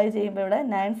 പിന്നെ 5 ചെയ്യുമ്പോൾ ഇവിടെ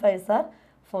 9 5s are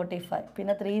 45.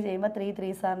 പിന്നെ 3 ചെയ്യുമ്പോൾ 3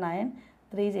 3s are 9,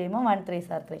 3 ചെയ്യുമ്പോൾ 1 3s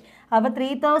are 3. അപ്പോൾ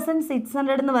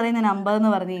 3600 എന്ന് പറയുന്ന നമ്പർ എന്ന്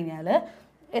പറഞ്ഞു കഴിഞ്ഞാൽ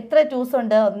എത്ര 2s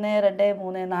ഉണ്ട്? 1 2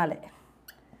 3 4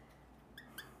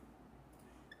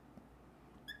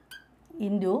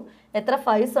 ഇൻറ്റു എത്ര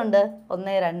 5s ഉണ്ട്? 1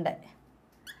 2.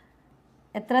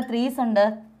 എത്ര 3s ഉണ്ട്?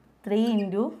 3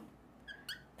 ×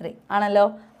 3 ആണല്ലോ.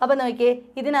 അപ്പോൾ നോക്കിയേ,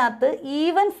 ഇതിനകത്ത്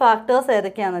ഈവൻ ഫാക്ടേഴ്സ്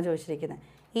ഏതൊക്കെയാണെന്ന് ചോദിച്ചിരിക്കുന്നത്.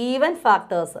 ഈവൻ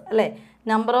ഫാക്ടേഴ്സ് അല്ലേ,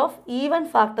 നമ്പർ ഓഫ് ഈവൻ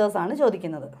ഫാക്ടേഴ്സ് ആണ്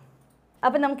ചോദിക്കുന്നത്.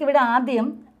 അപ്പം നമുക്കിവിടെ ആദ്യം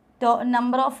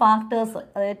നമ്പർ ഓഫ് ഫാക്ടേഴ്സ്,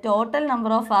 അതായത് ടോട്ടൽ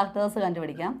നമ്പർ ഓഫ് ഫാക്ടേഴ്സ്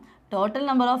കണ്ടുപിടിക്കാം. ടോട്ടൽ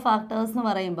നമ്പർ ഓഫ് ഫാക്ടേഴ്സ് എന്ന്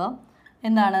പറയുമ്പോൾ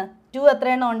എന്താണ്? 2 എത്ര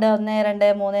എണ്ണം ഉണ്ട്? 1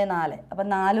 2 3 4. അപ്പം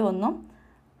 4 1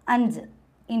 5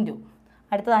 ഇൻറ്റു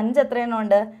അടുത്തത് 5 എത്ര എണ്ണം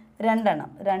ഉണ്ട്? 2 എണ്ണം,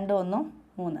 2 1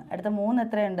 3. അടുത്ത 3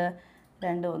 എത്രയുണ്ട്?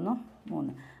 2 1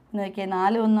 3. നോക്കിയാൽ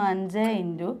 4 1 5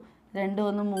 ഇൻറ്റു 2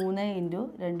 1 3 ഇൻറ്റു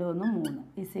 2 1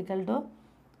 3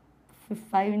 =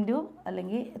 5 ഇൻറ്റു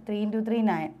അല്ലെങ്കിൽ 3 × 3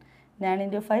 9, 9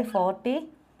 × 5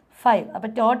 45. അപ്പോൾ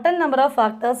ടോട്ടൽ നമ്പർ ഓഫ്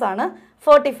ഫാക്ടേഴ്സ് ആണ്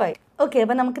 45. ഓക്കെ,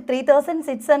 അപ്പോൾ നമുക്ക്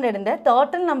 3600ൻ്റെ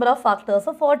ടോട്ടൽ നമ്പർ ഓഫ്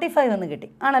ഫാക്ടേഴ്സ് 45 എന്ന് കിട്ടി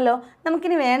ആണല്ലോ.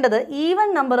 നമുക്കിനി വേണ്ടത് ഈവൻ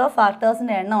നമ്പർ ഓഫ്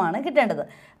ഫാക്ടേഴ്സിൻ്റെ എണ്ണമാണ് കിട്ടേണ്ടത്.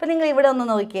 അപ്പോൾ നിങ്ങൾ ഇവിടെ ഒന്ന്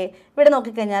നോക്കിയേ, ഇവിടെ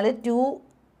നോക്കിക്കഴിഞ്ഞാൽ 2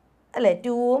 അല്ലേ,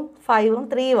 2ഉം 5ഉം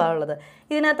 3ഉം ഉള്ളത്.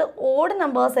 ഇതിനകത്ത് ഓഡ്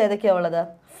നമ്പേഴ്സ് ഏതൊക്കെയാണ് ഉള്ളത്?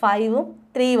 5ഉം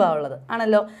 3ഉം ഉള്ളത്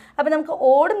ആണല്ലോ. അപ്പോൾ നമുക്ക്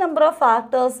ഓഡ് നമ്പർ ഓഫ്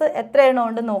ഫാക്ടേഴ്സ് എത്ര എണ്ണം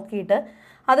ഉണ്ടെന്ന് നോക്കിയിട്ട്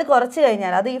അത് കുറച്ച്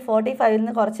കഴിഞ്ഞാൽ, അത് ഈ 45ൽ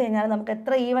നിന്ന് കുറച്ച് കഴിഞ്ഞാൽ നമുക്ക്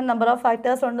എത്ര ഈവൻ നമ്പർ ഓഫ്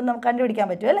ഫാക്ടേഴ്സ് ഉണ്ടെന്ന് നമുക്ക് കണ്ടുപിടിക്കാൻ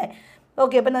പറ്റും അല്ലേ.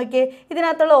 ഓക്കെ, അപ്പോൾ നോക്കിയേ,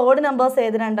 ഇതിനകത്തുള്ള ഓഡ് നമ്പേഴ്സ്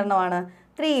ഏത് രണ്ടെണ്ണമാണ്?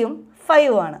 3ഉം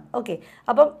 5ഉം ആണ്. ഓക്കെ,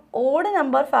 അപ്പം ഓഡ്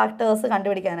നമ്പർ ഫാക്ടേഴ്സ്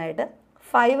കണ്ടുപിടിക്കാനായിട്ട്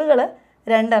 5കൾ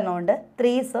 2 എണ്ണം ഉണ്ട്,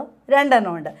 3s 2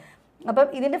 എണ്ണം ഉണ്ട്. അപ്പം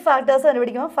ഇതിൻ്റെ ഫാക്ടേഴ്സ്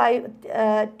കണ്ടുപിടിക്കുമ്പോൾ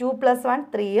 2 + 1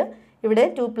 3, ഇവിടെ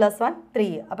 2 + 1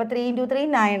 3, അപ്പോൾ 3 × 3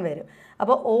 9 വരും.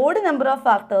 അപ്പോൾ ഓഡ് നമ്പർ ഓഫ്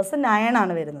ഫാക്ടേഴ്സ് 9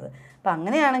 ആണ് വരുന്നത്. അപ്പോൾ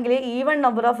അങ്ങനെയാണെങ്കിൽ ഈവൺ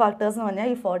നമ്പർ ഓഫ് ഫാക്ടേഴ്സ് എന്ന് പറഞ്ഞാൽ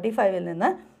ഈ 45ൽ നിന്ന്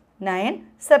 9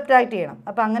 സബ്ട്രാക്ട് ചെയ്യണം.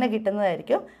 അപ്പോൾ അങ്ങനെ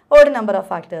കിട്ടുന്നതായിരിക്കും odd number of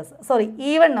factors, sorry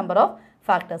even number of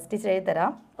factors. Teacher എഴുതി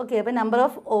തരാം. ഓക്കെ, അപ്പോൾ നമ്പർ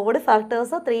ഓഫ് ഓഡ്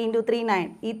ഫാക്ടേഴ്സ് 3 × 3 9.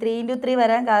 ഈ 3 × 3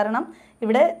 വരാൻ കാരണം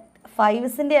ഇവിടെ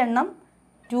 5സിൻ്റെ എണ്ണം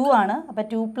 2 ആണ്, അപ്പോൾ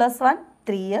 2 + 1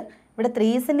 3. ഇവിടെ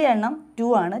 3സിൻ്റെ എണ്ണം 2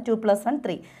 ആണ്, 2 + 1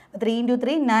 3. അപ്പോൾ 3 ×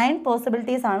 3 9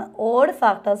 പോസിബിലിറ്റീസ് ആണ് ഓഡ്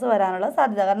ഫാക്ടേഴ്സ് വരാനുള്ള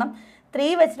സാധ്യത. കാരണം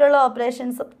 3 വെച്ചിട്ടുള്ള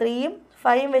ഓപ്പറേഷൻസ് 3ഉം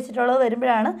 5ഉം വെച്ചിട്ടുള്ളത്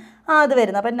വരുമ്പോഴാണ് അത്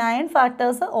വരുന്നത്. അപ്പോൾ 9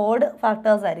 ഫാക്ടേഴ്സ് ഓഡ്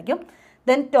ഫാക്ടേഴ്സ് ആയിരിക്കും.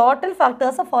 ദെൻ ടോട്ടൽ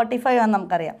ഫാക്ടേഴ്സ് 45 ആണെന്ന്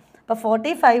നമുക്കറിയാം. അപ്പോൾ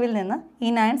 45ൽ നിന്ന്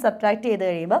ഈ 9 സബ്ട്രാക്ട് ചെയ്ത്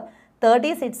കഴിയുമ്പോൾ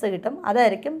 36 കിട്ടും.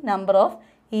 അതായിരിക്കും നമ്പർ ഓഫ്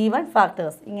ഈവൺ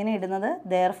ഫാക്ടേഴ്സ്. ഇങ്ങനെ ഇടുന്നത്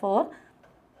therefore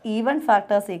ഈവൺ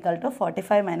ഫാക്ടേഴ്സ് =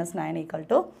 45 - 9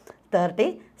 =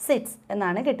 36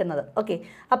 എന്നാണ് കിട്ടുന്നത്. ഓക്കെ,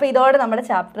 അപ്പോൾ ഇതോടെ നമ്മുടെ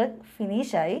ചാപ്റ്റർ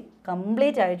ഫിനിഷായി,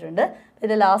 കംപ്ലീറ്റ് ആയിട്ടുണ്ട്.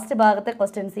 ഇത് ലാസ്റ്റ് ഭാഗത്തെ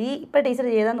ക്വസ്റ്റ്യൻസ് ഈ ഇപ്പോൾ ടീച്ചർ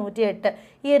ചെയ്ത 108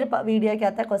 ഈ ഒരു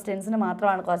വീഡിയോയ്ക്കകത്തെ ക്വസ്റ്റ്യൻസിന്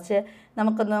മാത്രമാണ് കുറച്ച്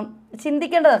നമുക്കൊന്ന്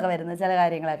ചിന്തിക്കേണ്ടതൊക്കെ വരുന്നത് ചില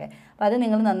കാര്യങ്ങളൊക്കെ. അപ്പോൾ അത്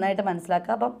നിങ്ങൾ നന്നായിട്ട്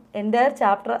മനസ്സിലാക്കുക. അപ്പം എൻ്റെ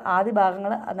ചാപ്റ്റർ ആദ്യ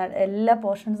ഭാഗങ്ങൾ എല്ലാ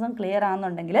പോർഷൻസും ക്ലിയർ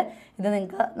ആണെന്നുണ്ടെങ്കിൽ ഇത്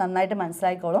നിങ്ങൾക്ക് നന്നായിട്ട്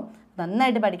മനസ്സിലാക്കിക്കോളും.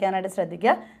 നന്നായിട്ട് പഠിക്കാനായിട്ട്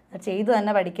ശ്രദ്ധിക്കുക, ചെയ്തു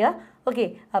തന്നെ പഠിക്കുക. ഓക്കെ,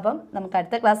 അപ്പം നമുക്ക്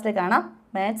അടുത്ത ക്ലാസ്സിൽ കാണാം.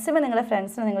 മാക്സിമം നിങ്ങളുടെ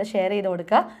ഫ്രണ്ട്സിന് നിങ്ങൾ ഷെയർ ചെയ്ത്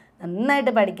കൊടുക്കുക.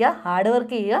 നന്നായിട്ട് പഠിക്കുക, ഹാർഡ്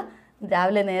വർക്ക് ചെയ്യുക,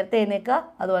 രാവിലെ നേരത്തെ എഴുന്നേൽക്കുക.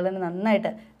 അതുപോലെ തന്നെ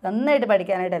നന്നായിട്ട്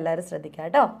പഠിക്കാനായിട്ട് എല്ലാവരും ശ്രദ്ധിക്കുക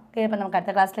കേട്ടോ. ഓക്കെ, അപ്പം നമുക്ക്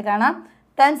അടുത്ത ക്ലാസ്സിൽ കാണാം.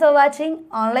 Thanks for watching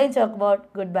online chalk board.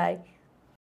 Good bye.